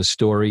advancing the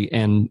story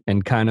and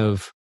kind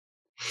of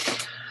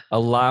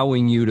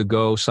allowing you to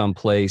go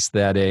someplace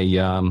that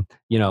a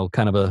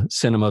kind of a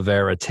cinema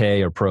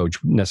verite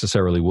approach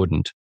necessarily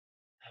wouldn't.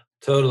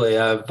 Totally.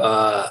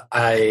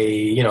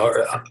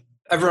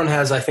 Everyone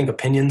has, I think,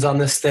 opinions on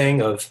this thing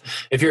of,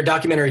 if you're a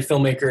documentary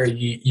filmmaker,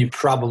 you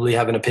probably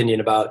have an opinion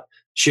about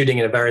shooting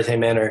in a verite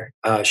manner,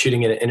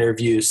 shooting in an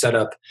interview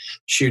setup,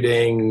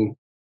 shooting,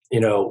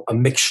 a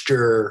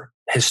mixture,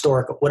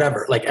 historical,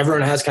 whatever. Like,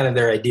 everyone has kind of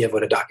their idea of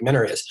what a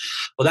documentary is.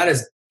 Well, that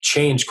has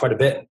changed quite a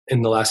bit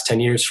in the last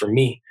 10 years for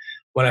me.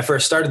 When I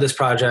first started this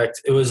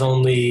project, it was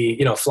only,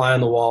 fly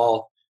on the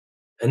wall.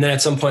 And then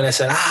at some point I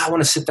said, I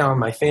want to sit down with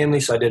my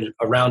family. So I did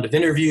a round of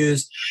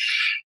interviews,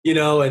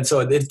 and so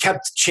it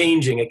kept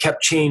changing.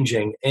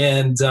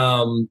 And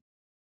all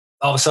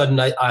of a sudden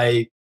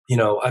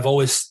I've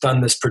always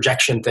done this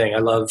projection thing. I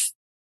love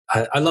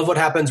what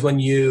happens when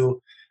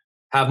you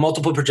have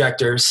multiple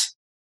projectors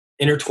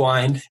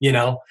intertwined,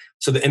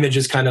 so the image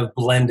is kind of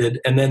blended.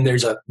 And then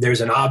there's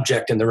an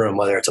object in the room,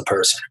 whether it's a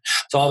person.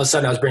 So all of a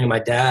sudden I was bringing my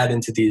dad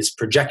into these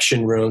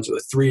projection rooms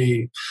with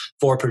 3-4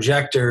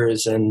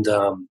 projectors, and,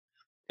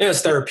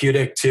 it's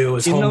therapeutic too.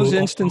 In those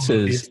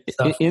instances,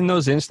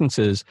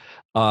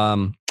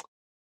 when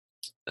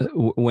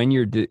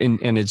you're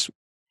and it's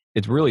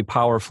really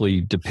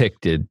powerfully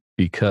depicted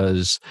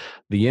because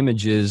the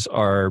images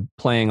are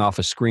playing off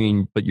a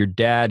screen, but your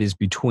dad is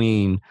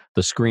between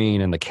the screen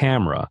and the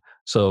camera,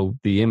 so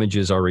the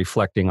images are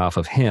reflecting off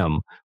of him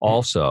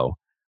also.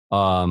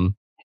 And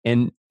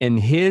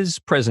his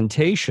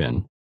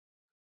presentation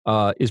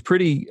is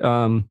pretty.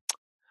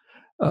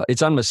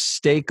 It's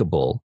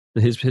unmistakable.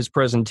 His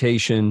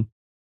presentation,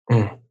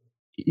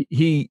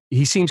 he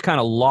seems kind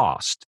of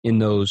lost in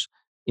those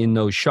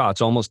shots,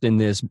 almost in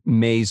this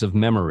maze of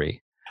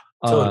memory.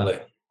 Totally.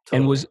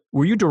 And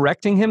were you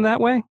directing him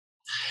that way?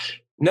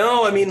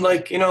 No, I mean,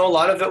 a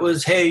lot of it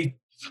was, hey,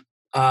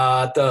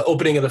 at the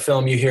opening of the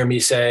film, you hear me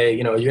say,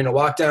 you're going to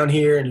walk down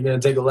here and you're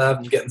going to take a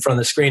left and get in front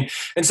of the screen.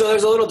 And so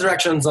there's a little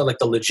directions on the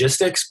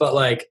logistics, but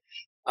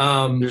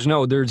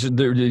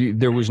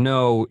there was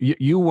no,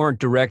 you weren't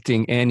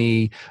directing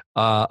any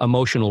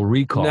emotional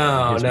recall.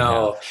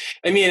 No.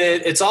 I mean,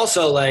 it's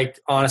also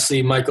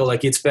honestly, Michael,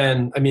 it's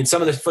been,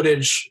 some of the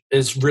footage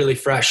is really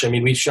fresh. I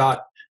mean, we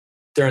shot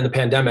during the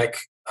pandemic,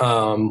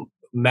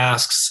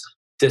 masks,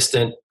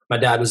 distant. My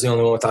dad was the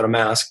only one without a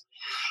mask.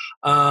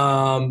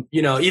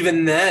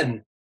 Even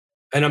then,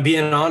 and I'm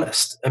being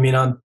honest. I mean,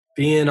 I'm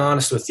being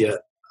honest with you.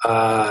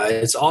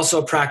 It's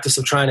also a practice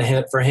of trying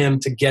to for him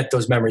to get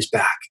those memories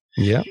back.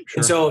 Yeah, sure.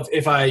 And so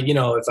if I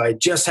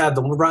just had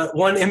the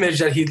one image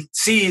that he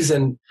sees,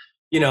 and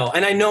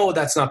and I know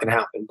that's not going to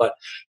happen, but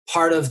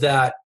part of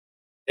that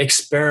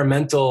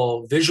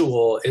experimental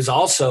visual is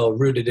also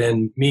rooted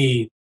in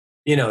me,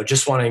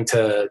 just wanting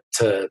to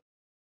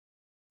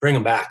bring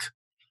them back.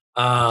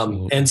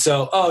 And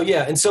so,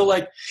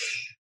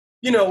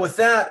 with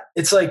that,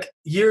 it's like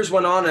years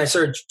went on and I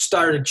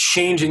started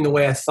changing the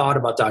way I thought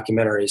about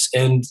documentaries.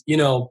 And,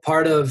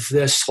 part of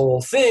this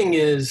whole thing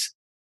is,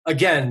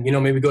 again,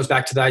 maybe it goes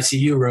back to the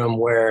ICU room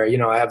where,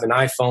 I have an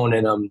iPhone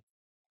and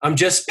I'm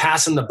just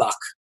passing the buck,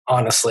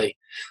 honestly.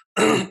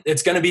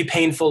 It's going to be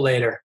painful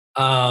later.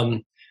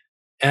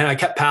 And I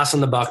kept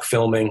passing the buck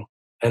filming,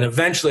 and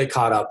eventually it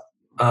caught up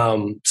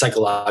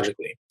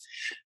psychologically.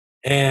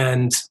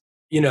 And,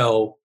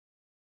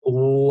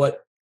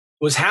 what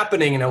was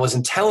happening, and I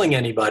wasn't telling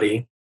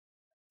anybody,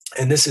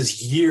 and this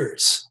is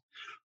years,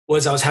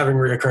 was I was having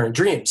recurrent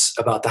dreams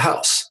about the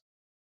house.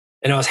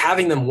 And I was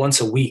having them once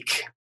a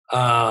week.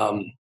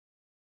 And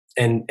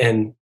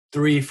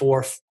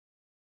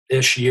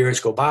 3-4-ish years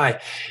go by.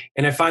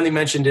 And I finally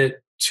mentioned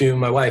it to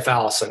my wife,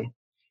 Allison.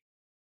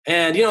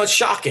 And, it's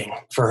shocking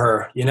for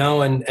her,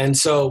 and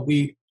so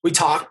we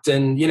talked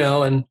and,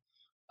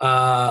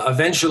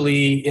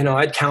 eventually, I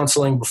had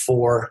counseling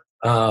before,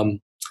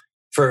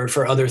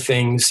 for other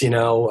things, and,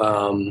 I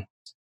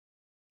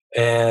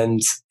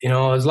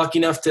was lucky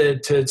enough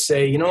to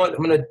say, you know what,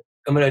 I'm going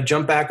to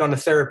jump back on the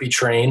therapy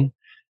train,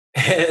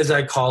 as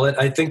I call it.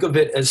 I think of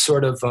it as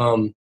sort of,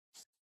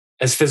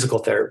 as physical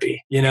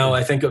therapy.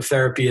 I think of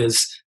therapy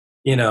as,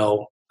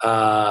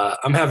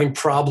 I'm having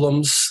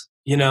problems,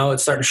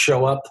 it's starting to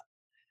show up,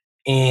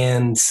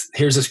 and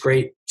here's this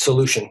great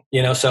solution,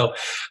 so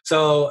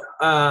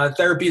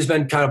therapy has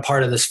been kind of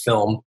part of this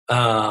film.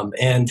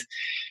 And,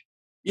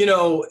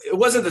 it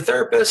wasn't the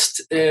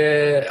therapist,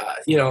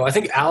 I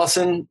think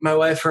Allison, my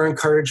wife, her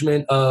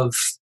encouragement of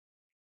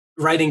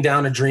writing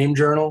down a dream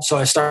journal. So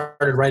I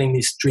started writing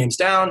these dreams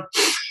down,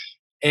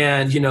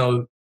 and,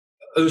 it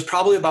was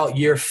probably about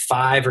year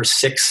 5 or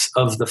 6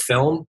 of the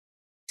film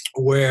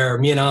where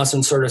me and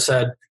Allison sort of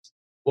said,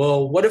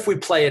 well, what if we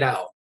play it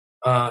out?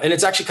 And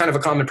it's actually kind of a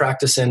common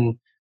practice in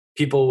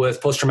people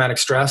with post-traumatic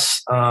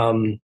stress,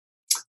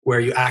 where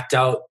you act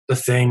out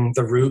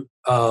the root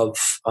of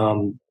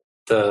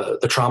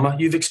the trauma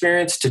you've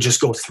experienced, to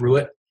just go through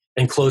it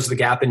and close the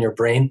gap in your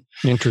brain.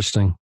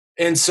 Interesting.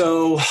 And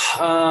so,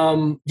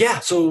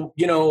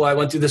 I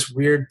went through this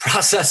weird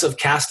process of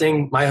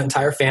casting my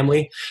entire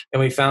family, and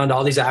we found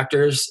all these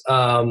actors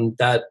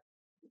that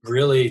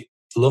really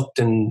looked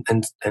and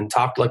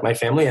talked like my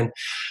family. And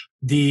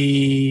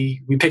we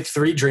picked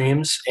 3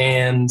 dreams,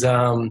 and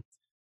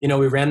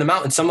we ran them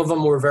out, and some of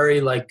them were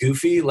very like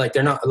goofy, like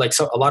they're not like,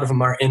 so a lot of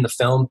them are in the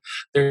film.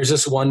 There's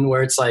this one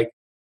where it's like,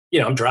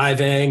 I'm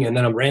driving, and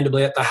then I'm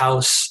randomly at the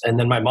house, and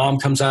then my mom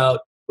comes out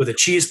with a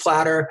cheese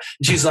platter,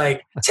 and she's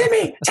like,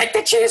 Timmy, take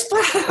the cheese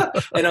platter.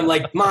 And I'm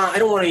like, Ma, I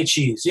don't want any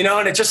cheese,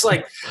 and it's just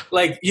like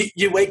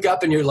you wake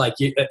up and you're like,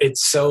 it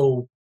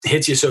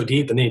hits you so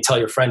deep, and then you tell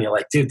your friend, you're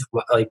like, dude,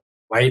 like,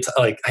 why are you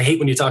like, I hate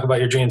when you talk about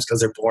your dreams because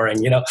they're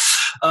boring,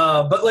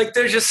 but like,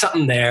 there's just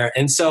something there.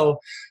 And so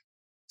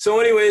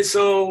anyway,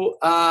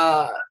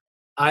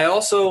 I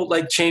also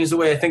like changed the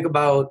way I think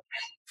about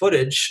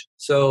footage.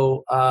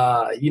 So,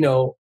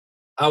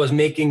 I was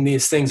making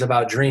these things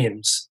about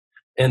dreams,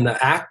 and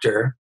the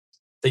actor,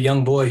 the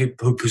young boy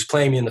who's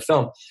playing me in the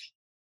film,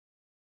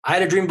 I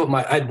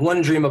had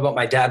one dream about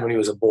my dad when he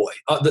was a boy.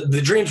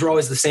 The dreams were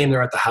always the same.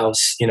 They're at the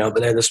house,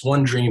 but they had this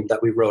one dream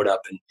that we wrote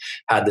up and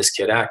had this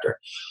kid actor.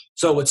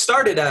 So what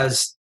started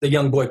as the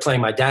young boy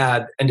playing my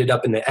dad ended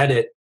up in the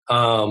edit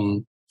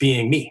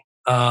being me.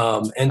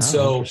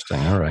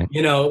 Interesting. All right.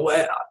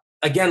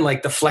 Again,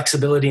 like the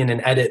flexibility in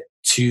an edit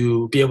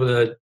to be able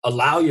to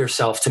allow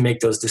yourself to make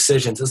those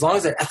decisions, as long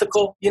as they're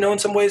ethical, in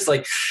some ways,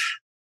 like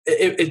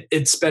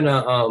it's been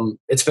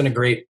a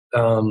great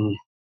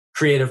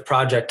creative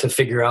project to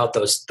figure out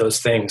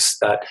those things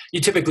that you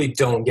typically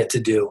don't get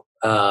to do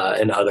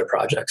in other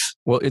projects.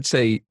 Well, it's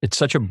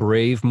such a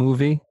brave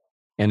movie,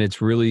 and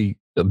it's really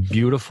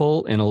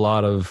beautiful in a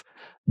lot of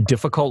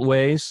difficult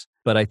ways.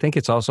 But I think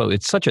it's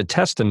such a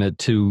testament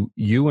to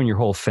you and your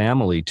whole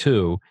family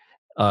too.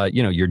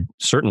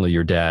 Certainly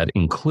your dad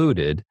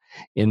included,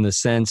 in the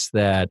sense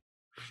that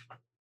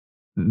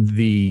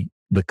the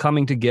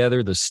coming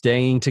together, the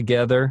staying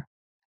together,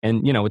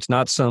 and it's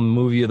not some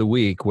movie of the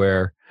week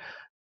where,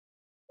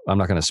 I'm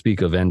not going to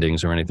speak of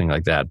endings or anything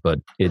like that, but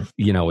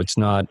it's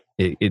not.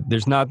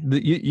 There's not.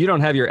 You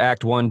don't have your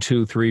act 1,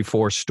 2, 3,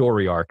 4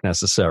 story arc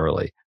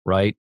necessarily,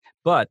 right?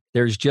 But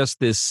there's just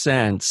this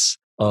sense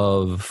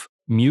of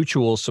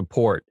mutual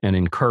support and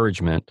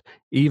encouragement,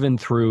 even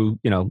through,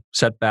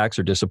 setbacks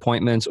or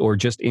disappointments or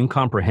just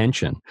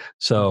incomprehension.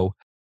 So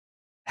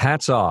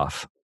hats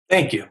off.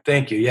 Thank you.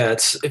 Yeah,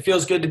 it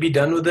feels good to be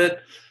done with it.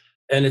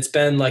 And it's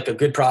been like a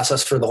good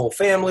process for the whole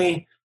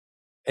family.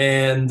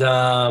 and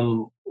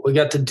we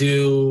got to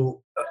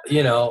do,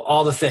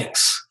 all the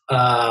things.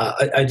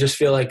 I just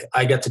feel like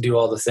I get to do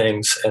all the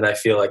things, and I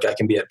feel like I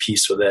can be at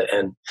peace with it.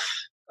 And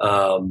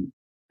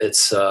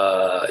it's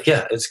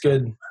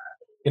good.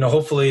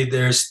 Hopefully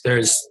there's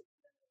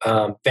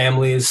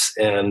families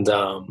and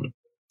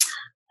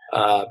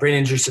brain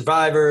injury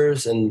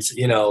survivors and,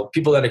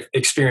 people that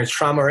experience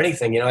trauma or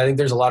anything. I think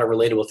there's a lot of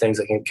relatable things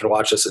that can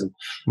watch this and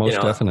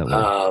most definitely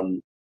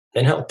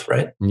and help.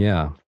 Right.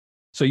 Yeah.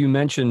 So you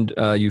mentioned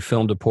you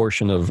filmed a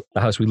portion of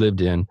The House We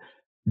Lived In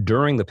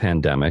during the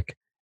pandemic.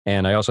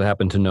 And I also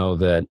happen to know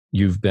that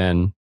you've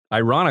been,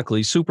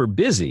 ironically, super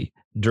busy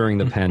during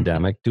the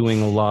pandemic,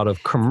 doing a lot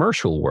of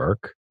commercial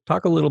work.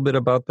 Talk a little bit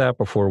about that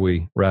before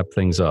we wrap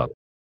things up.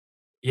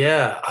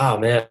 Yeah. Oh,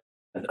 man.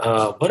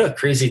 What a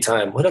crazy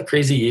time. What a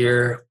crazy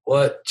year.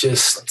 Wow.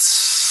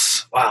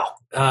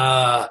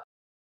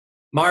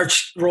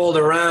 March rolled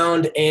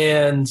around,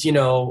 and,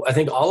 I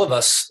think all of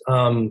us,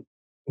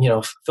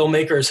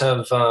 filmmakers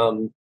have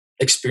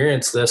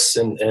experienced this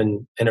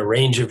in a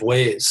range of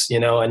ways.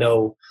 I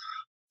know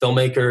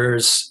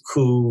filmmakers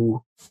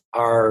who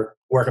are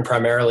working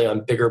primarily on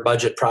bigger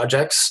budget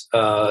projects,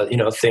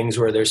 things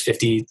where there's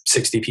 50,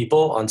 60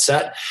 people on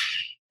set.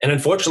 And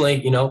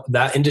unfortunately,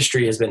 that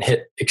industry has been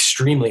hit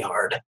extremely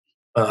hard.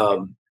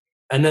 And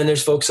then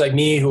there's folks like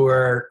me who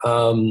are,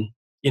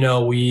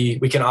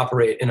 we can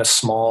operate in a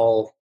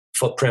small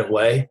footprint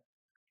way.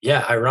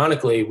 Yeah,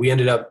 ironically, we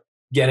ended up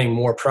getting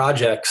more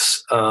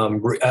projects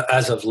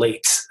as of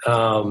late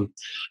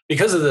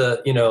because of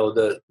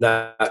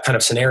that kind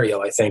of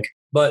scenario, I think.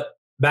 But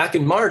back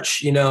in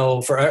March,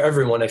 for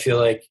everyone, I feel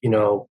like,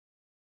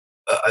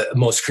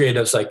 most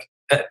creatives, like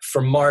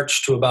from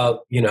March to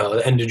about,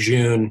 the end of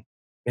June,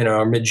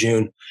 or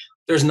mid-June,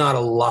 there's not a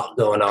lot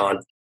going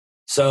on.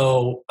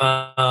 So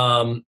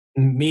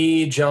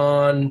me and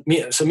John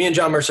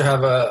Mercer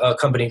have a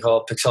company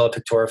called Pixella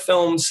Pictora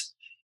Films,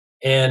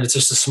 and it's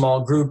just a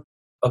small group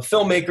of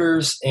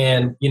filmmakers.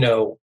 And,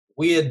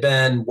 we had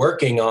been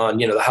working on,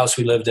 The House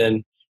We Lived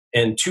In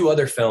and 2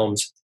 other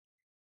films.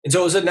 And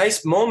so it was a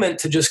nice moment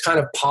to just kind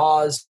of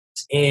pause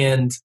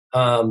and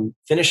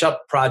finish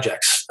up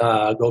projects,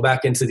 go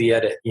back into the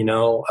edit.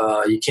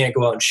 You can't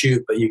go out and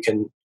shoot, but you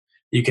can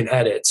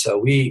edit. So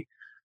we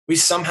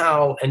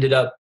somehow ended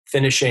up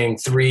finishing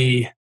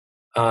 3,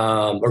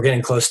 or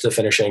getting close to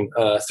finishing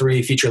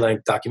 3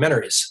 feature-length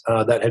documentaries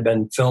that had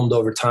been filmed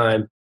over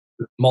time,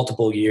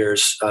 multiple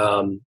years.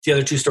 The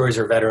other 2 stories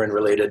are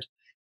veteran-related.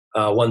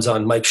 One's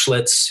on Mike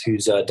Schlitz,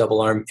 who's a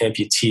double-arm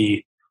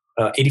amputee.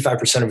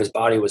 85% of his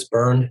body was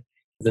burned.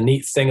 The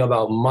neat thing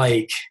about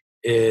Mike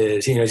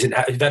is, he's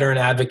a veteran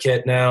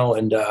advocate now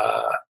and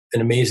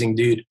an amazing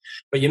dude.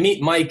 But you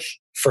meet Mike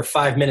for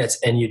 5 minutes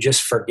and you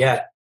just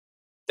forget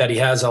that he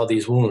has all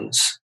these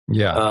wounds.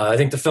 Yeah. I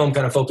think the film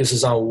kind of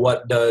focuses on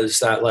what does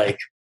that, like,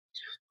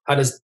 how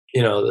does,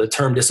 the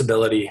term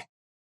disability,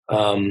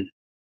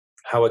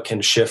 how it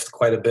can shift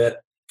quite a bit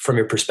from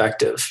your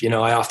perspective.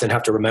 I often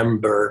have to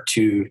remember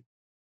to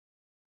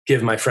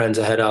give my friends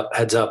a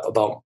heads up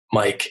about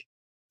Mike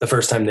the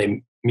first time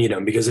they meet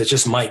him, because it's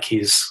just Mike.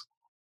 He's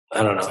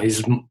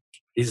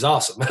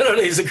awesome.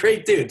 He's a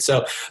great dude.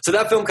 So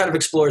that film kind of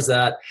explores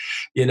that,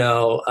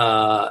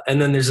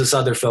 and then there's this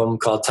other film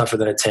called Tougher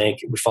Than a Tank.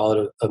 We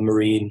followed a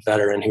Marine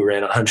veteran who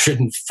ran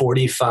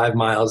 145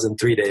 miles in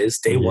 3 days.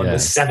 Day 1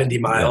 was 70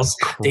 miles.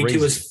 Day 2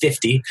 was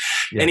 50.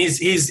 Yeah. And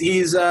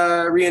he's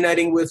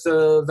reuniting with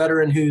a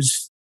veteran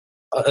who's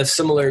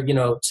similar,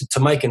 to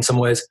Mike in some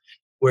ways,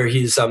 where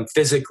he's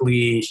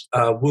physically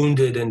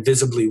wounded and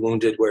visibly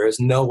wounded, whereas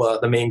Noah,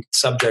 the main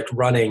subject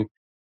running,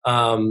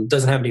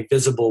 doesn't have any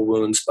visible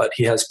wounds, but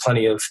he has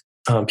plenty of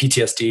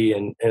PTSD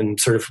and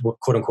sort of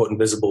quote unquote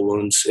invisible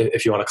wounds,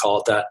 if you want to call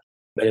it that.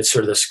 And it's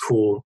sort of this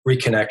cool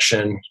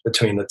reconnection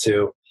between the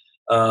 2.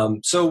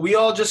 So we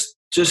all just,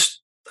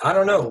 I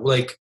don't know,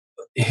 like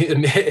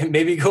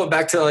maybe go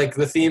back to like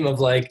the theme of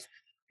like,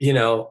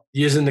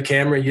 using the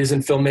camera,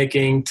 using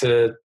filmmaking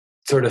to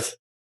sort of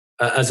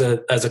as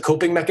a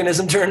coping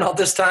mechanism during all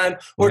this time,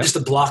 or just to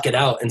block it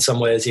out in some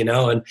ways,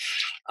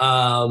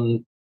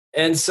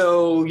 and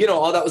so,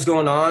 all that was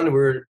going on.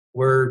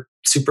 We're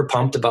super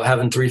pumped about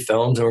having 3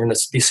 films, and we're going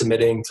to be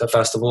submitting to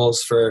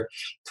festivals for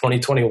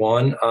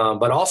 2021.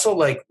 But also,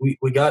 like,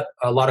 we got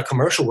a lot of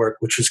commercial work,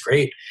 which was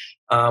great.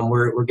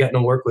 We're getting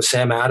to work with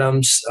Sam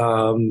Adams,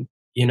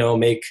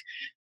 make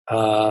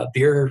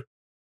beer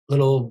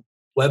little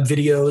web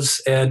videos.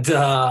 And,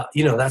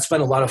 that's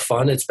been a lot of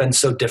fun. It's been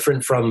so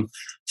different from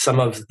some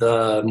of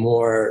the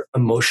more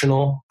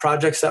emotional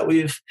projects that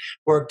we've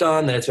worked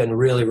on, that it's been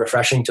really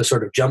refreshing to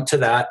sort of jump to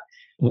that,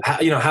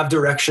 have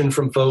direction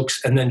from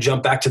folks, and then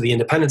jump back to the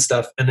independent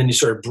stuff. And then you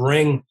sort of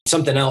bring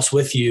something else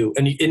with you.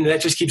 And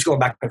that just keeps going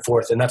back and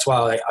forth. And that's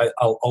why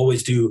I'll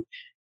always do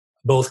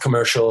both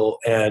commercial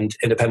and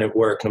independent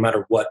work, no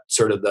matter what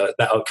sort of the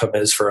outcome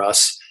is for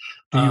us.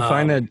 Do you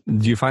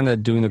find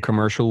that doing the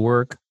commercial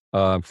work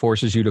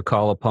forces you to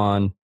call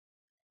upon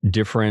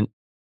different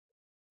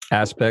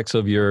aspects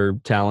of your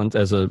talent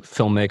as a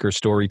filmmaker,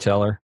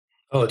 storyteller?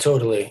 Oh,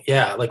 totally.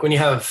 Yeah. Like when you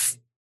have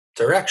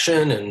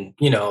direction and,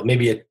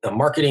 maybe a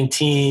marketing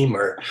team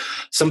or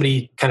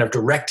somebody kind of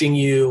directing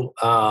you.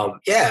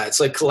 It's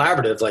like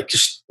collaborative, like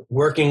just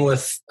working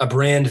with a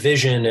brand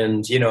vision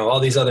and, all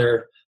these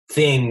other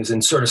things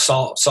and sort of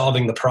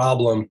solving the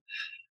problem.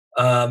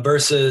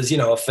 Versus,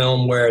 a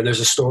film where there's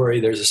a story,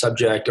 there's a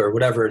subject, or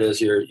whatever it is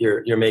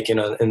you're making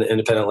in the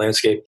independent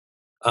landscape,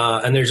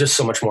 and there's just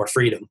so much more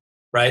freedom,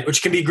 right?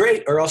 Which can be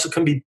great, or also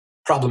can be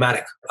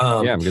problematic.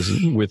 Because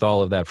with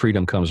all of that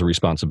freedom comes a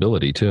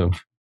responsibility too.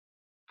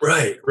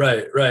 Right.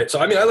 So,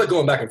 I like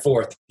going back and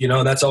forth.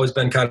 That's always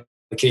been kind of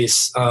the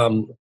case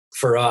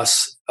for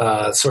us.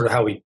 Sort of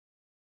how we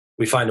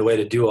find a way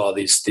to do all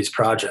these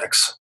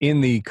projects. In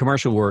the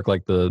commercial work,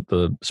 like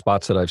the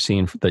spots that I've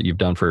seen that you've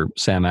done for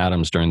Sam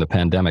Adams during the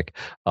pandemic,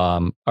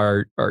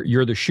 you're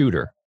the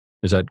shooter.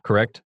 Is that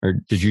correct? Or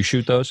did you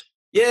shoot those?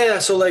 Yeah.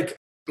 So like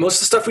most of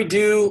the stuff we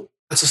do,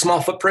 it's a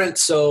small footprint.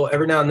 So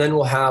every now and then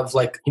we'll have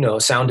like,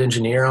 a sound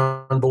engineer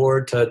on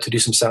board to do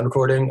some sound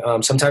recording.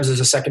 Sometimes there's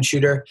a second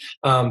shooter.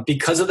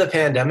 Because of the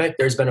pandemic,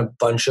 there's been a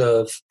bunch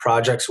of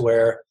projects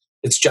where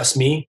it's just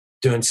me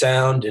doing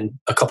sound and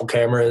a couple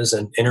cameras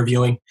and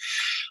interviewing,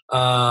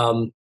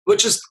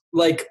 which is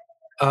like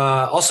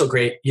also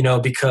great,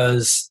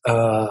 because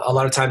a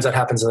lot of times that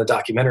happens in the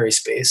documentary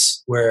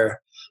space where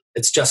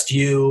it's just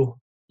you,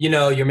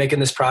 you're making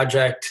this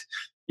project,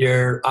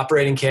 you're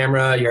operating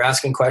camera, you're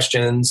asking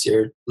questions,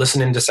 you're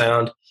listening to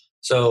sound.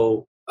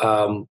 So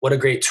what a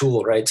great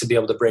tool, right, to be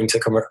able to bring to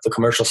the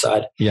commercial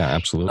side. Yeah,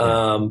 absolutely.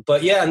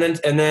 But yeah,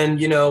 and then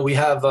we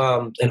have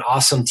an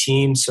awesome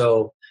team.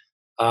 So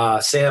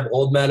Sam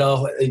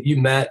Oldmeadow, you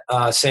met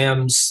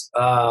Sam's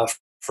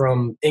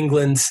from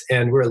England,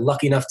 and we're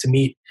lucky enough to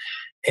meet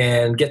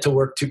and get to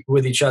work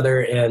with each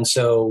other. And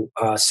so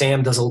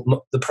Sam does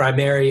the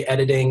primary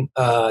editing.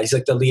 He's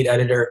like the lead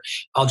editor.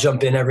 I'll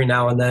jump in every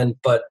now and then,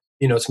 but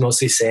it's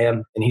mostly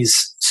Sam, and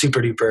he's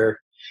super duper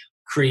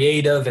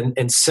creative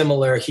and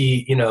similar.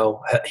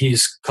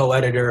 He's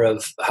co-editor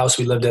of House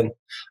We Lived In.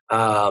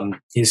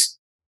 He's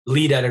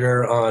lead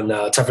editor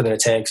on Tougher Than a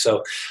Tank.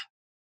 So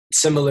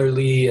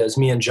similarly as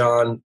me and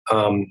John,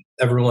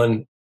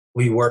 everyone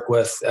we work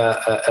with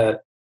at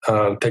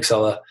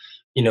Pixella,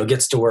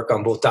 gets to work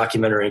on both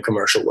documentary and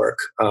commercial work.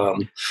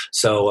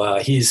 So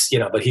he's,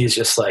 but he's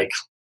just like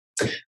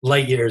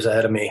light years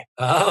ahead of me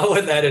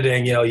with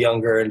editing,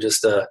 younger and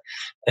just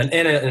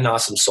an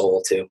awesome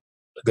soul too.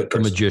 A good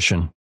person. A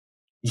magician.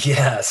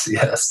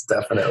 Yes,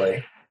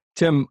 definitely.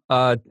 Tim,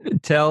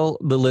 tell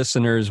the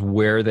listeners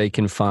where they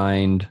can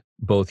find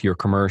both your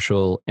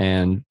commercial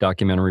and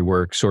documentary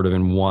work sort of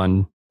in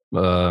one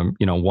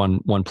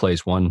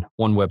place, one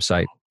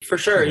website. For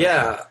sure.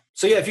 Yeah.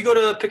 So if you go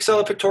to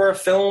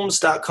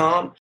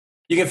pixellapictorafilms.com,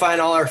 you can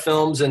find all our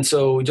films. And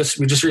so we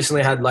just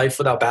recently had Life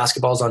Without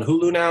Basketballs on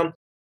Hulu now,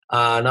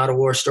 Not a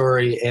War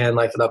Story, and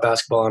Life Without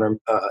Basketball on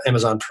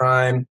Amazon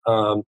Prime.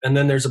 And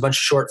then there's a bunch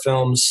of short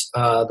films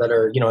that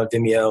are, on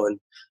Vimeo and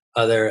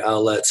other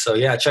outlets. So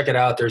check it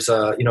out. There's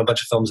a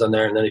bunch of films on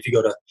there. And then if you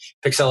go to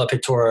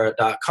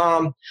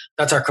pixellapictora.com,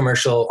 that's our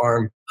commercial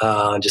arm.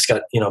 Just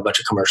got, a bunch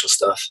of commercial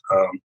stuff.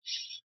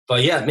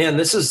 But yeah, man,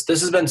 this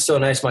has been so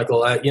nice,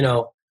 Michael.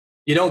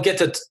 You don't get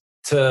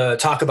to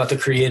talk about the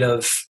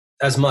creative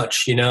as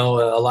much, a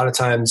lot of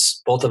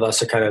times both of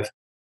us are kind of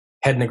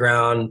head in the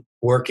ground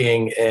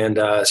working, and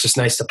it's just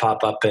nice to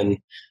pop up and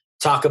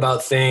talk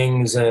about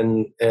things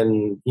and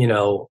in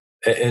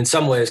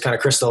some ways kind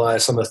of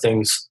crystallize some of the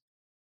things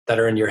that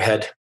are in your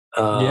head.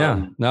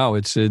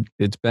 It's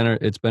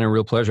been a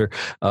real pleasure.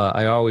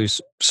 I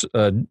always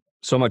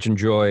so much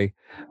enjoy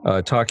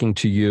talking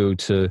to you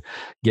to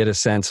get a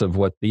sense of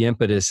what the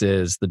impetus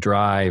is, the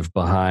drive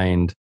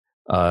behind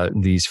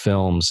these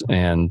films,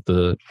 and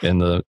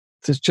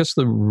it's just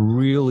the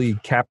really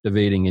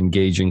captivating,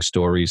 engaging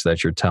stories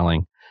that you're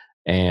telling.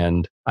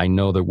 And I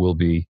know that we'll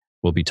be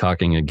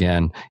talking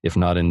again, if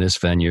not in this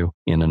venue,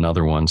 in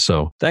another one.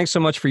 So thanks so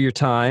much for your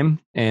time,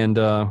 and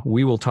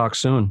we will talk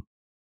soon.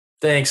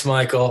 Thanks,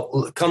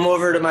 Michael. Come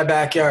over to my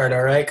backyard,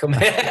 all right? Come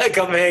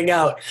hang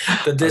out.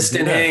 The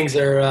distant hangs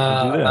are,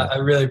 I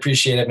really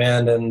appreciate it,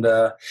 man. And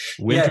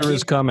winter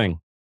is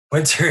coming.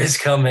 Winter is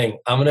coming.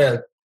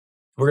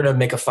 We're going to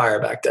make a fire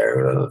back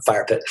there, a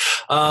fire pit.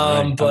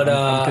 Right. But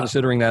I'm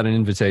considering that an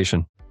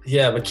invitation.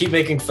 Yeah, but keep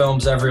making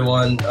films,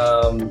 everyone.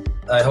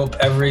 I hope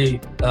every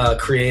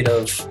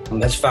creative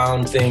has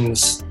found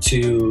things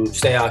to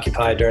stay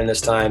occupied during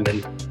this time.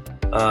 And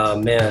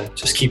man,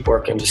 just keep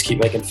working, just keep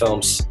making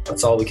films.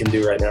 That's all we can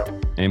do right now.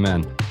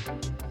 Amen.